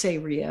probably would say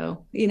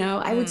Rio.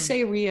 I would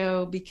say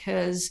Rio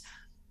because,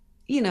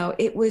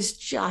 it was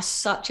just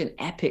such an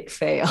epic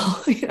fail.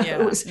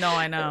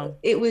 I know.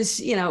 It was,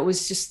 it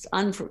was just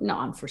not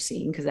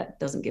unforeseen because that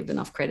doesn't give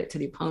enough credit to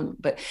the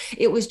opponent, but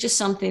it was just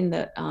something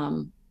that,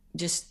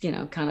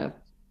 kind of,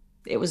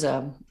 it was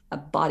a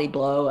body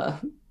blow, a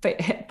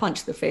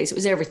punch to the face. It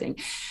was everything.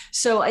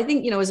 So I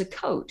think, as a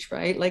coach,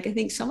 right? Like, I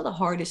think some of the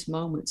hardest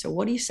moments are,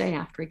 what do you say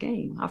after a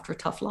game, after a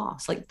tough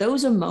loss? Like,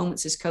 those are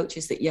moments as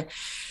coaches that you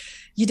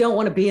don't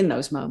want to be in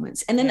those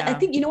moments. And then I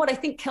think, what I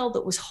think, Kel,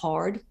 that was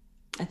hard.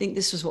 I think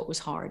this was what was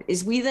hard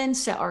is we then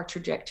set our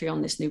trajectory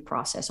on this new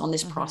process,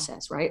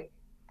 process, right?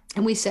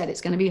 And we said,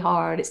 it's going to be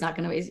hard. It's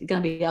going to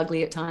be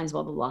ugly at times,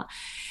 blah, blah, blah.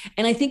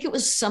 And I think it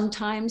was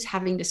sometimes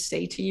having to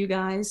say to you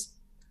guys,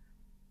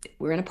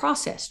 we're in a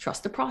process,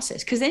 trust the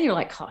process. Cause then you're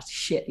like, oh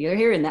shit, you're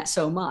hearing that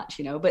so much,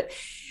 but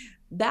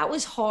that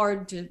was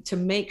hard to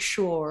make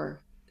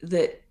sure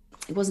that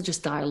it wasn't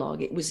just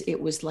dialogue. It was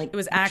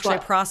actually,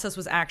 process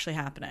was actually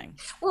happening.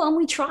 Well, and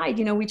we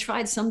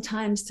tried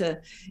sometimes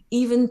to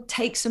even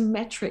take some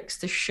metrics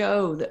to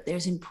show that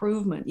there's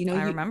improvement.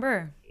 I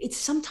remember. It's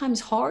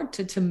sometimes hard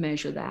to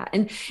measure that.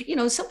 And,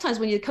 sometimes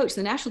when you coach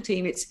the national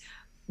team, it's,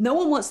 no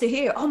one wants to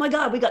hear, oh my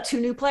God, we got 2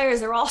 new players.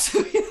 They're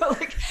awesome.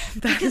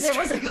 Because there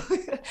was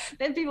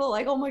then people are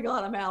like, oh my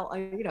God, I'm out.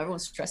 Everyone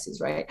stresses,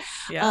 right?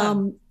 Yeah.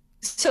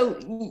 So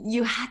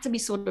you had to be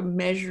sort of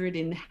measured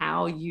in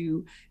how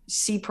you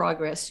see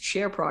progress,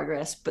 share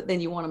progress, but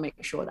then you want to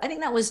make sure. I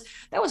think that was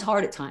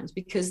hard at times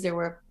because there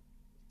were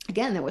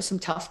some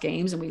tough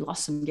games and we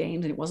lost some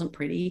games and it wasn't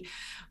pretty,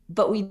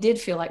 but we did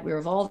feel like we were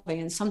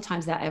evolving. And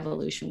sometimes that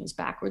evolution was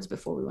backwards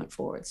before we went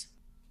forwards.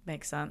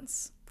 Makes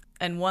sense.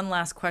 And one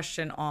last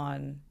question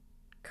on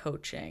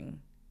coaching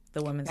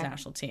the women's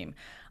national team.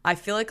 I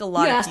feel like a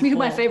lot of people... You asked me who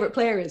my favorite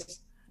player is.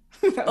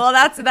 Well,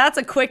 that's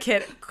a quick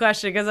hit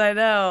question because I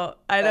know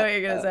what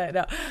you're going to say.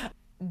 No.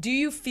 Do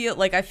you feel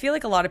like, I feel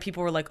like a lot of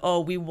people were like,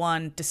 oh, we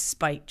won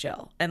despite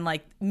Jill. And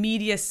like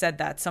media said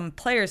that. Some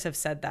players have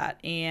said that.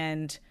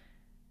 And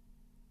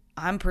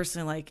I'm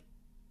personally like,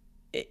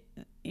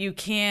 you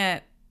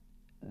can't,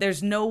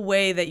 there's no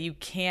way that you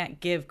can't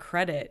give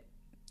credit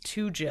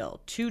to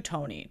Jill, to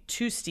Tony,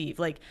 to Steve,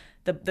 like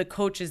the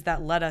coaches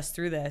that led us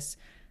through this,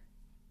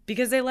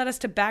 because they led us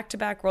to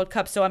back-to-back World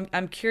Cups. So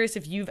I'm curious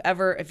if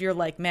you're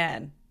like,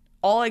 man,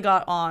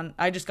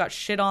 I just got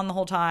shit on the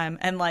whole time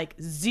and like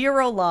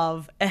zero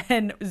love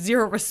and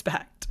zero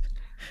respect.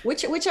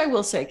 Which I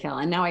will say, Cal,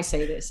 and now I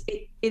say this,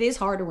 it is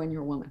harder when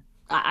you're a woman.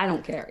 I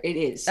don't care. It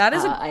is. That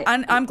is,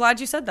 I'm glad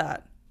you said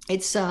that.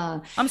 It's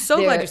I'm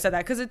so glad you said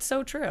that, because it's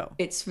so true.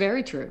 It's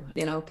very true.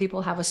 You know,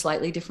 people have a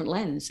slightly different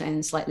lens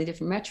and slightly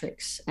different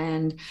metrics.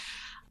 And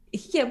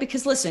yeah,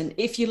 because listen,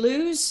 if you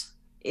lose,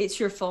 it's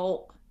your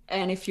fault.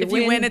 And if you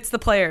win, it's the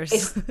players.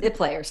 It's the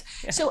players.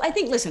 Yeah. So I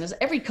think, listen, as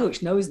every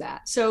coach knows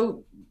that.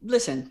 So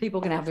listen, people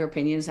can have their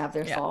opinions, have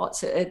their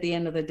thoughts. At the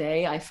end of the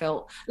day, I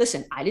felt,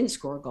 listen, I didn't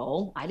score a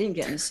goal. I didn't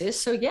get an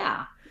assist. So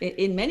yeah,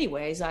 in many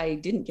ways, I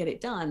didn't get it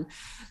done.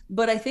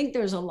 But I think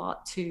there's a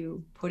lot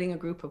to putting a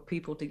group of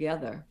people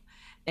together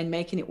and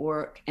making it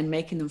work and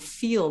making them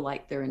feel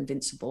like they're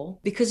invincible.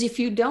 Because if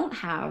you don't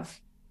have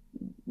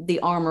the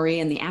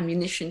armory and the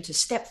ammunition to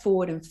step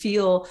forward and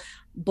feel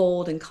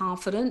bold and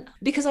confident,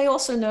 because I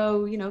also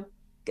know, you know,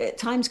 at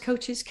times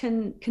coaches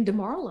can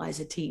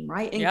demoralize a team,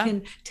 right? And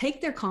can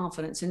take their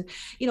confidence. And,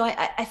 you know,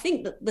 I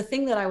think that the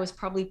thing that I was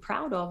probably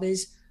proud of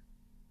is,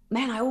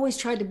 man, I always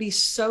tried to be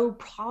so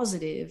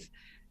positive.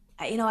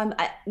 You know,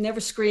 I never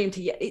screamed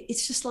to you.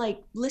 It's just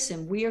like,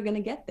 listen, we are going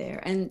to get there.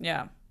 And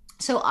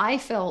so I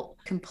felt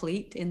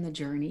complete in the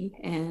journey.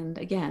 And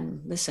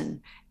again,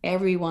 listen,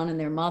 everyone and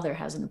their mother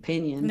has an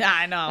opinion. Yeah,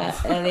 I know.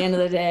 At the end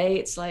of the day,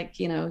 it's like,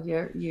 you know,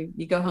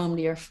 you go home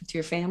to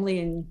your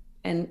family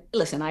and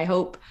listen, I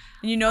hope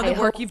you know the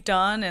work you've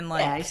done and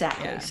like, yeah,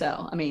 exactly. Yeah.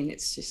 So, I mean,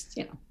 it's just,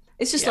 you know,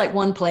 it's just like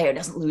one player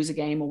doesn't lose a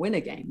game or win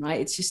a game, right?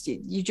 It's just,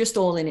 you just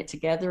all in it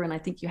together. And I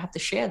think you have to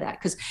share that,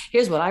 because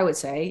here's what I would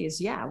say is,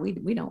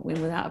 we don't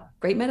win without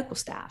great medical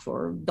staff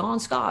or Don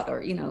Scott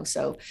or, you know,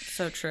 so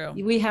true.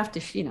 We have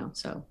to, you know,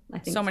 so I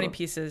think so many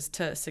pieces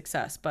to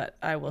success, but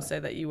I will say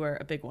that you were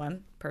a big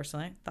one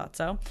personally, thought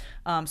so.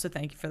 So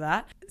thank you for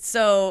that.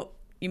 So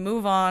you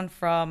move on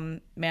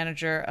from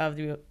manager of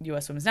the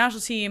U.S. Women's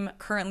National Team,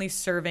 currently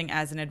serving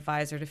as an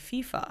advisor to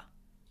FIFA.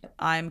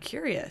 I'm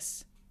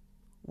curious.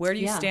 Where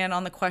do you stand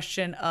on the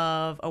question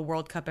of a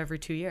World Cup every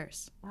 2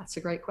 years? That's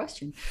a great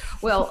question.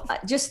 Well,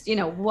 just, you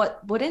know,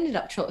 what ended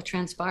up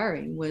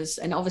transpiring was,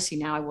 and obviously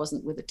now I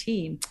wasn't with a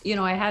team, you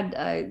know,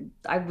 I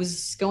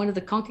was going to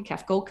the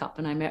CONCACAF Gold Cup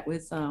and I met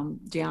with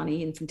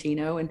Gianni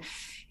Infantino, and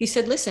he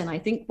said, listen, I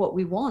think what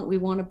we want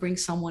to bring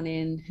someone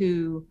in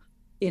who,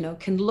 you know,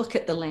 can look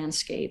at the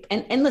landscape.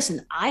 And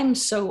listen, I'm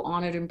so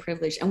honored and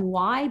privileged. And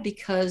why?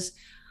 Because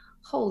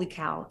holy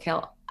cow,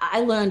 Cal,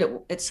 I learned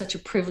at such a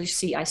privileged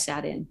seat I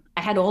sat in.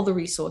 I had all the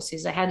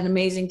resources. I had an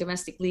amazing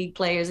domestic league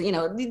players, you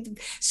know,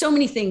 so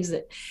many things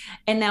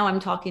and now I'm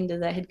talking to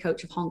the head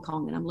coach of Hong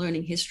Kong and I'm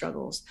learning his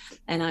struggles.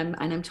 And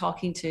I'm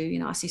talking to, you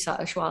know, Asisa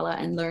Oshwala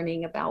and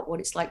learning about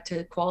what it's like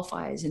to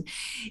qualifiers. And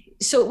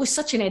so it was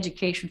such an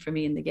education for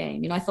me in the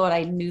game. You know, I thought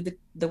I knew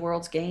the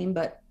world's game,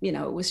 but, you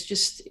know,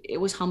 it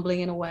was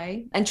humbling in a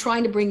way, and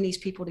trying to bring these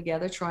people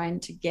together, trying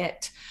to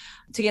get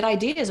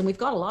ideas. And we've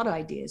got a lot of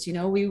ideas, you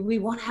know, we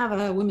want to have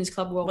a women's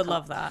club World Cup. Would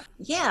love that.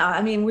 Yeah.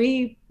 I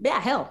mean,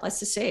 hell, let's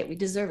just say it. We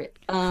deserve it.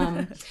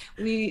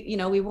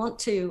 We want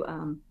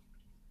to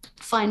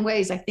find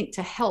ways, I think,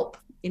 to help,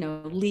 you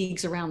know,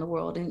 leagues around the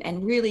world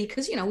and really,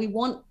 because, you know, we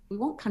want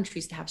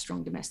countries to have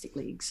strong domestic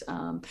leagues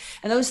and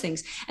those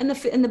things. And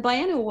the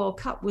biennial World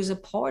Cup was a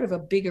part of a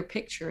bigger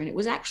picture. And it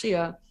was actually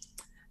the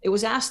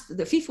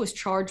FIFA was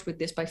charged with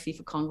this by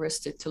FIFA Congress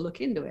to look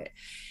into it,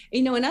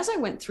 you know, and as I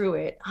went through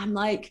it, I'm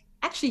like,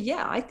 actually,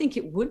 yeah, I think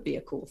it would be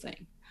a cool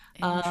thing.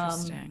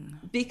 Interesting.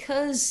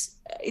 Because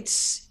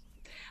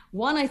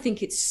I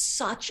think it's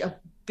such a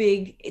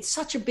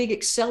big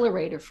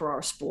accelerator for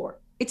our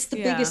sport. It's the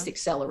biggest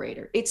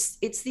accelerator. It's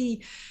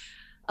the,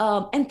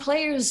 and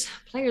players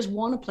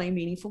want to play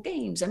meaningful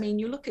games. I mean,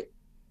 you look at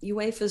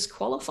UEFA's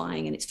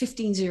qualifying and it's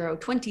 15-0,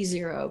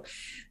 20-0.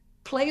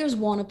 Players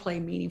want to play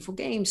meaningful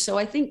games. So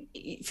I think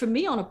for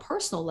me on a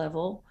personal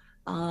level,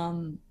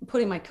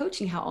 putting my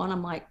coaching hat on,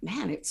 I'm like,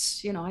 man,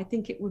 it's, you know, I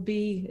think it'd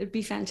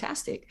be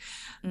fantastic.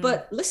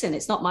 But listen,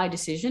 it's not my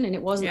decision, and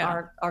it wasn't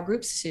our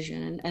group's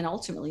decision. And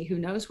ultimately, who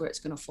knows where it's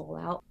going to fall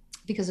out,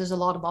 because there's a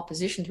lot of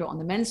opposition to it on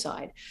the men's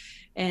side.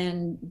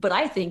 But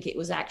I think it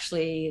was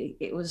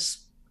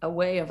a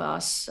way of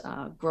us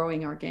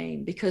growing our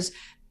game, because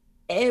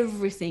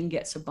everything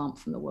gets a bump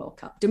from the World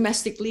Cup.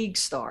 Domestic leagues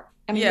start.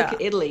 I mean, look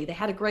at Italy. They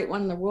had a great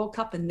one in the World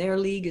Cup, and their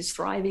league is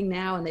thriving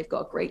now, and they've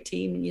got a great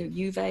team, and, you know,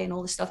 Juve and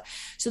all this stuff.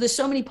 So there's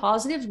so many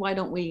positives. Why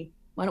don't we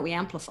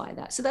amplify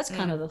that? So that's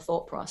kind of the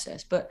thought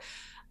process. But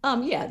at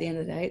the end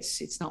of the day,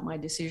 it's not my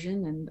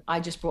decision, and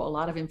I just brought a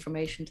lot of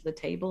information to the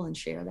table and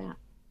share that.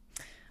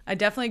 I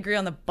definitely agree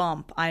on the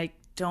bump. I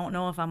don't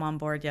know if I'm on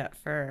board yet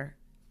for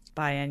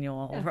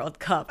biannual World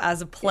Cup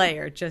as a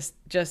player. Just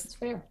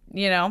fair,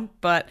 you know,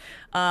 but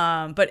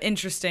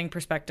interesting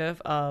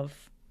perspective of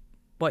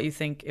what you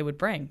think it would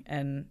bring,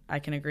 and I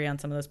can agree on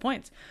some of those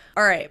points.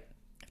 All right,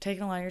 I've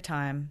taken a lot of your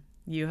time.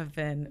 You have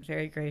been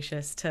very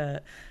gracious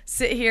to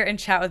sit here and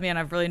chat with me, and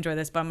I've really enjoyed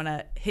this, but I'm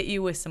gonna hit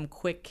you with some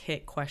quick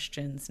hit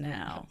questions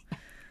now.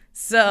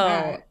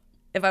 So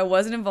if I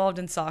wasn't involved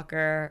in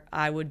soccer,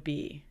 I would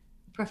be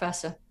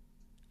professor.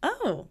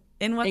 Oh,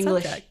 in what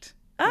English. subject?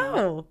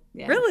 Oh,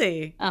 Yeah.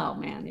 really? Oh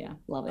man, yeah,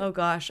 love it. Oh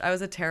gosh, I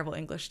was a terrible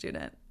English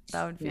student.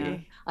 That would be. Yeah.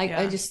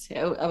 Yeah.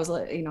 I was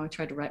like, I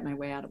tried to write my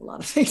way out of a lot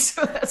of things.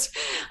 So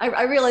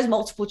I realized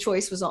multiple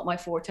choice was not my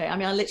forte. I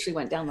mean, I literally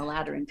went down the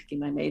ladder in picking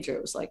my major.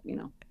 It was like,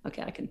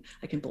 okay, I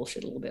can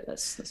bullshit a little bit.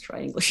 Let's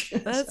try English.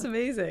 That's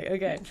amazing.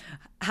 Okay.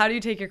 How do you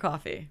take your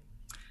coffee?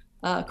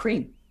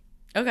 Cream.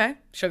 Okay.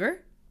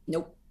 Sugar?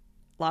 Nope.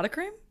 A lot of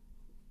cream?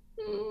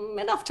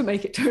 Enough to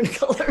make it turn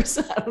colors.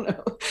 I don't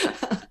know.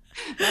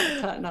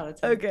 Not a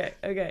ton.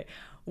 Okay.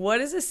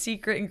 What is a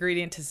secret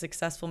ingredient to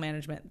successful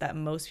management that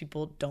most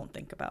people don't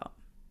think about?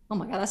 Oh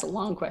my God, that's a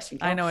long question,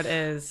 Cal. I know it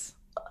is.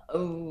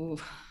 Oh,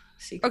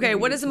 okay.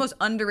 What is the most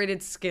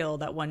underrated skill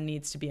that one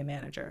needs to be a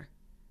manager?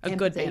 A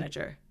good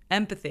manager.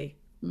 Empathy.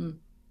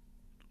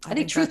 I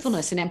think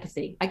truthfulness and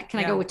empathy. Can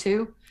I go with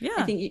two? Yeah.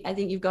 I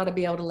think you've got to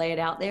be able to lay it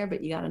out there,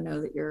 but you got to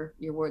know that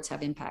your words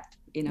have impact.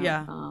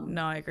 Yeah.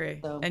 No, I agree.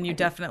 So and you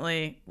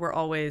definitely were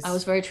always. I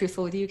was very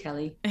truthful with you,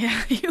 Kelly.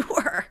 Yeah, you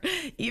were.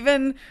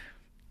 Even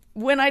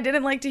when I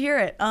didn't like to hear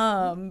it.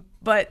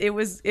 But it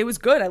was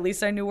good. At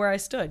least I knew where I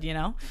stood.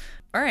 All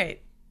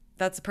right.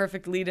 That's a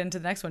perfect lead into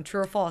the next one.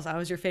 True or false? I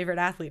was your favorite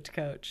athlete to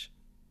coach.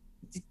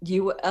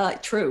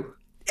 True.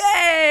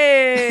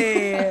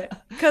 Yay!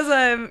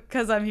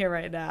 Because I'm here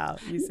right now.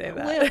 You say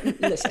that. Well,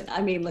 listen.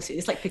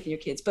 It's like picking your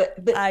kids, but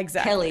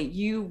exactly. Kelly,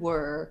 you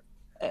were.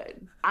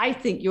 I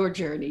think your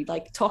journey,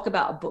 like talk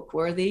about a book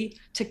worthy,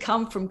 to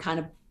come from kind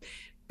of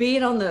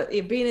being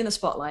in the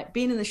spotlight,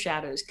 being in the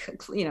shadows,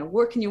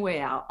 working your way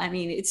out. I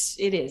mean, it's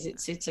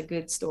a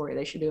good story.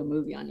 They should do a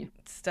movie on you.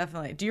 It's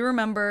definitely. Do you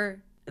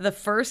remember the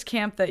first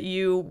camp that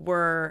you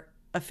were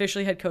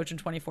officially head coach in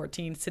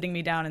 2014, sitting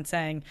me down and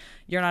saying,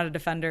 "You're not a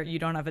defender. You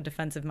don't have a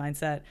defensive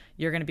mindset.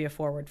 You're going to be a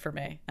forward for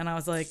me." And I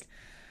was like,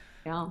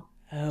 "Yeah,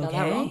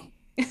 okay."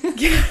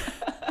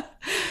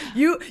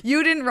 You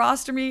didn't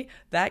roster me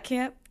that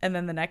camp, and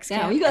then the next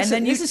camp.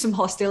 This is some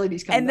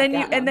hostilities coming.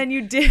 And then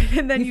you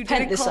didn't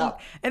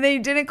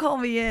call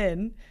me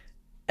in,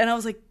 and I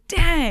was like,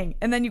 dang.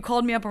 And then you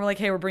called me up and were like,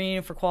 hey, we're bringing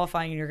you for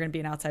qualifying, and you're going to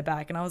be an outside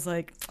back. And I was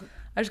like,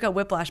 I just got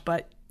whiplash,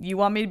 but you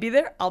want me to be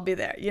there? I'll be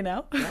there.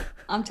 Yep.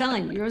 I'm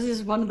telling you, yours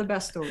is one of the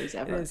best stories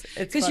ever. It is.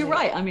 Because you're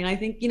right. I mean, I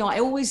think I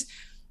always.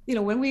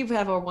 When we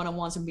have our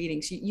one-on-ones and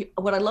meetings,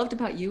 what I loved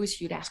about you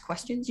is you'd ask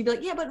questions. You'd be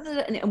like, yeah, but,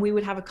 and we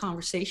would have a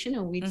conversation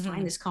and we'd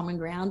find this common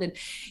ground. And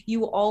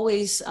you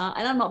always,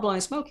 and I'm not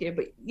blowing smoke here,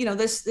 but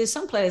there's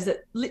some players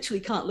that literally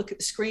can't look at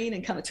the screen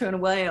and kind of turn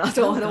away. And I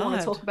don't want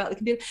to talk about the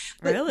computer.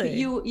 But really?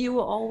 You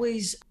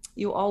always,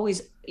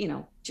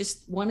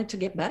 just wanted to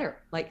get better,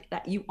 like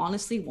that. You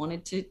honestly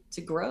wanted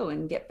to grow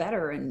and get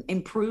better and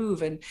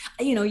improve. And,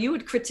 you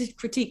would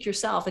critique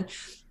yourself. And,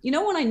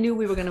 when I knew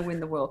we were going to win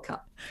the World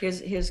Cup,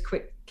 here's a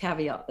quick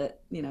caveat that,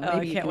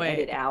 maybe you can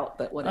edit out,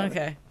 but whatever.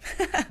 Okay.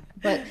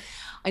 But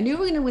I knew we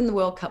were going to win the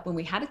World Cup when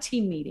we had a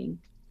team meeting.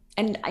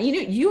 And,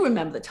 you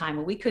remember the time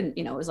when we couldn't,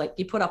 it was like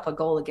you put up a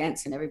goal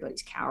against and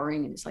everybody's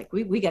cowering. And it's like,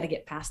 we got to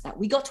get past that.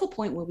 We got to a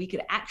point where we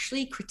could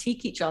actually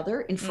critique each other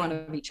in front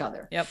of each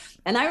other. Yep.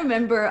 And I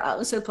remember, I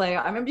was a player.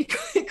 I remember you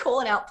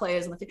calling out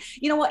players and like,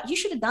 you know what, you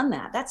should have done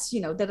that. That's,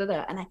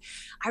 da-da-da. And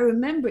I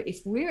remember,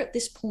 if we're at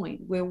this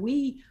point where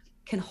we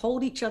can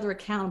hold each other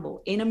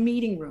accountable in a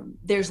meeting room,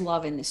 there's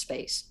love in this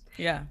space.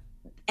 Yeah.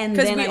 And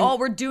because we all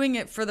were doing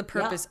it for the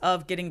purpose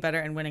of getting better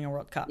and winning a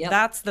World Cup. Yep.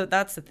 That's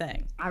the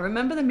thing. I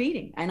remember the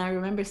meeting, and I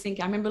remember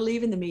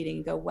leaving the meeting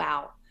and go,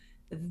 wow,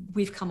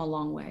 we've come a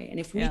long way. And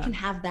if we can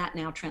have that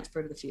now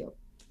transfer to the field,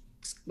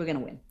 we're going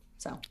to win.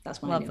 So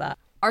that's what I knew. Love that.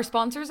 Our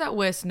sponsors at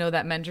WIS know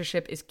that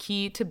mentorship is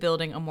key to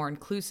building a more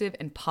inclusive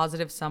and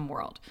positive SUM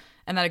world,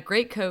 and that a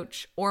great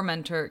coach or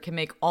mentor can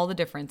make all the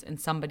difference in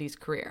somebody's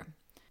career.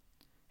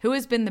 Who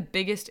has been the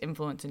biggest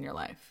influence in your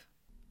life?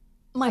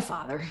 My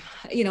father,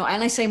 and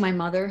I say my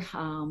mother,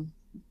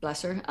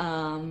 bless her.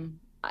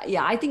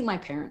 I think my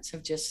parents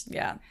have just,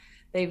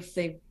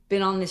 they've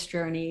been on this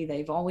journey.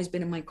 They've always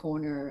been in my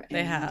corner.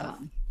 They have.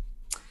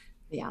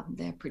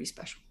 They're pretty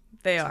special.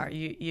 They are.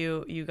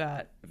 You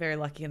got very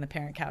lucky in the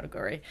parent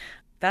category.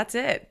 That's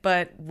it.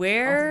 But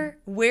where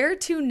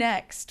to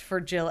next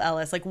for Jill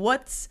Ellis? Like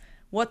what's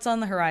on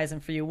the horizon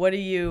for you? What are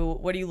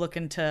you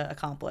looking to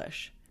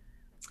accomplish?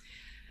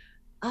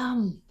 You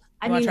want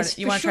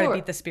to try to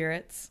beat the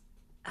spirits?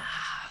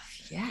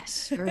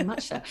 Yes, very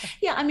much so.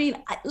 Yeah,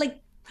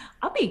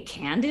 I'll be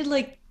candid.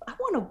 Like, I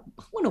want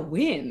to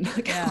win.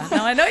 Yeah,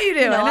 no, I know you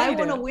do. I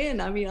want to win.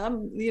 I mean,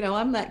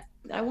 I'm that.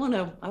 I want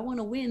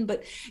to win,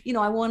 but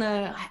I want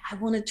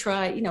to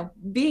try.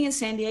 Being in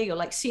San Diego,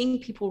 like seeing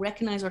people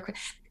recognize our.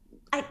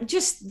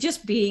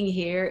 Just being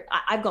here,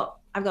 I've got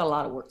a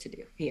lot of work to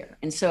do here,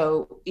 and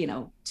so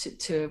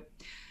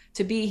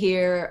to be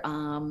here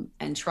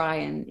and try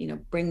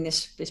and bring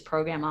this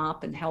program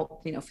up and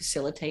help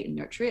facilitate and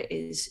nurture it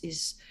is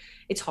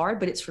it's hard,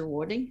 but it's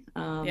rewarding.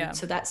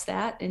 So that's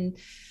that. And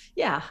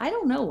I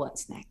don't know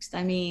what's next.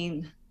 I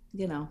mean,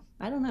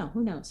 I don't know.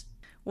 Who knows?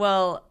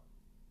 Well,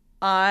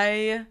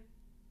 I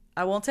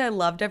won't say I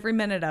loved every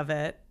minute of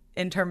it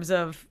in terms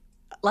of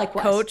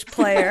Likewise. coach,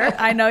 player.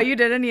 I know you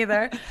didn't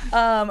either.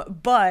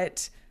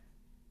 But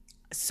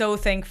so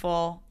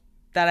thankful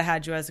that I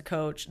had you as a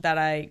coach, that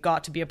I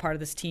got to be a part of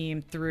this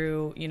team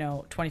through,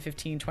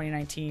 2015,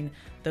 2019,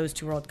 those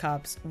 2 World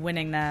Cups,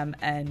 winning them.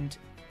 And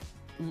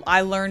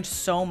I learned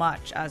so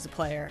much as a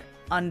player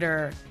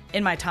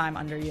in my time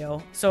under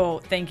you. So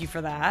thank you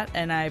for that.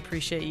 And I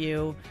appreciate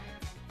you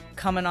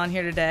coming on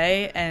here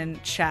today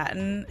and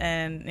chatting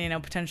and,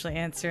 potentially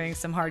answering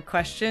some hard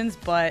questions.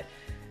 But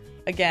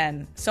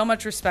again, so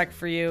much respect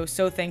for you.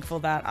 So thankful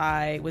that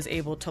I was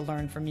able to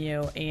learn from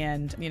you.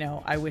 And,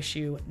 I wish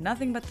you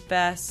nothing but the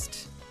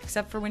best,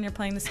 except for when you're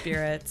playing the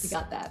Spirits. You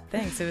got that.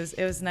 Thanks.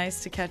 It was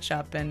nice to catch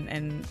up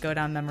and go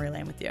down memory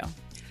lane with you.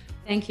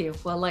 Thank you.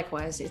 Well,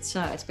 likewise, it's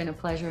been a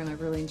pleasure and I've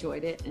really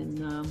enjoyed it.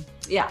 And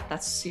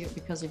that's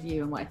because of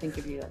you and what I think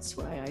of you. That's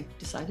why I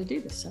decided to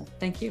do this. So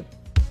thank you.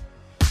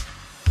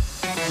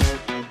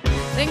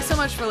 Thanks so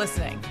much for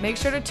listening. Make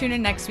sure to tune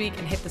in next week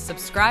and hit the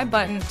subscribe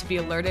button to be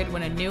alerted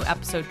when a new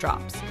episode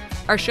drops.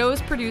 Our show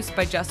is produced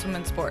by Just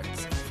Women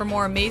Sports. For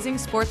more amazing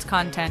sports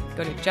content,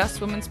 go to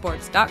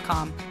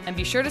justwomensports.com and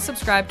be sure to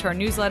subscribe to our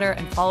newsletter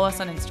and follow us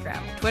on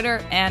Instagram,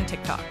 Twitter, and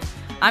TikTok.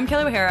 I'm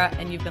Kelly O'Hara,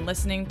 and you've been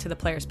listening to The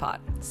Players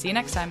Pod. See you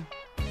next time.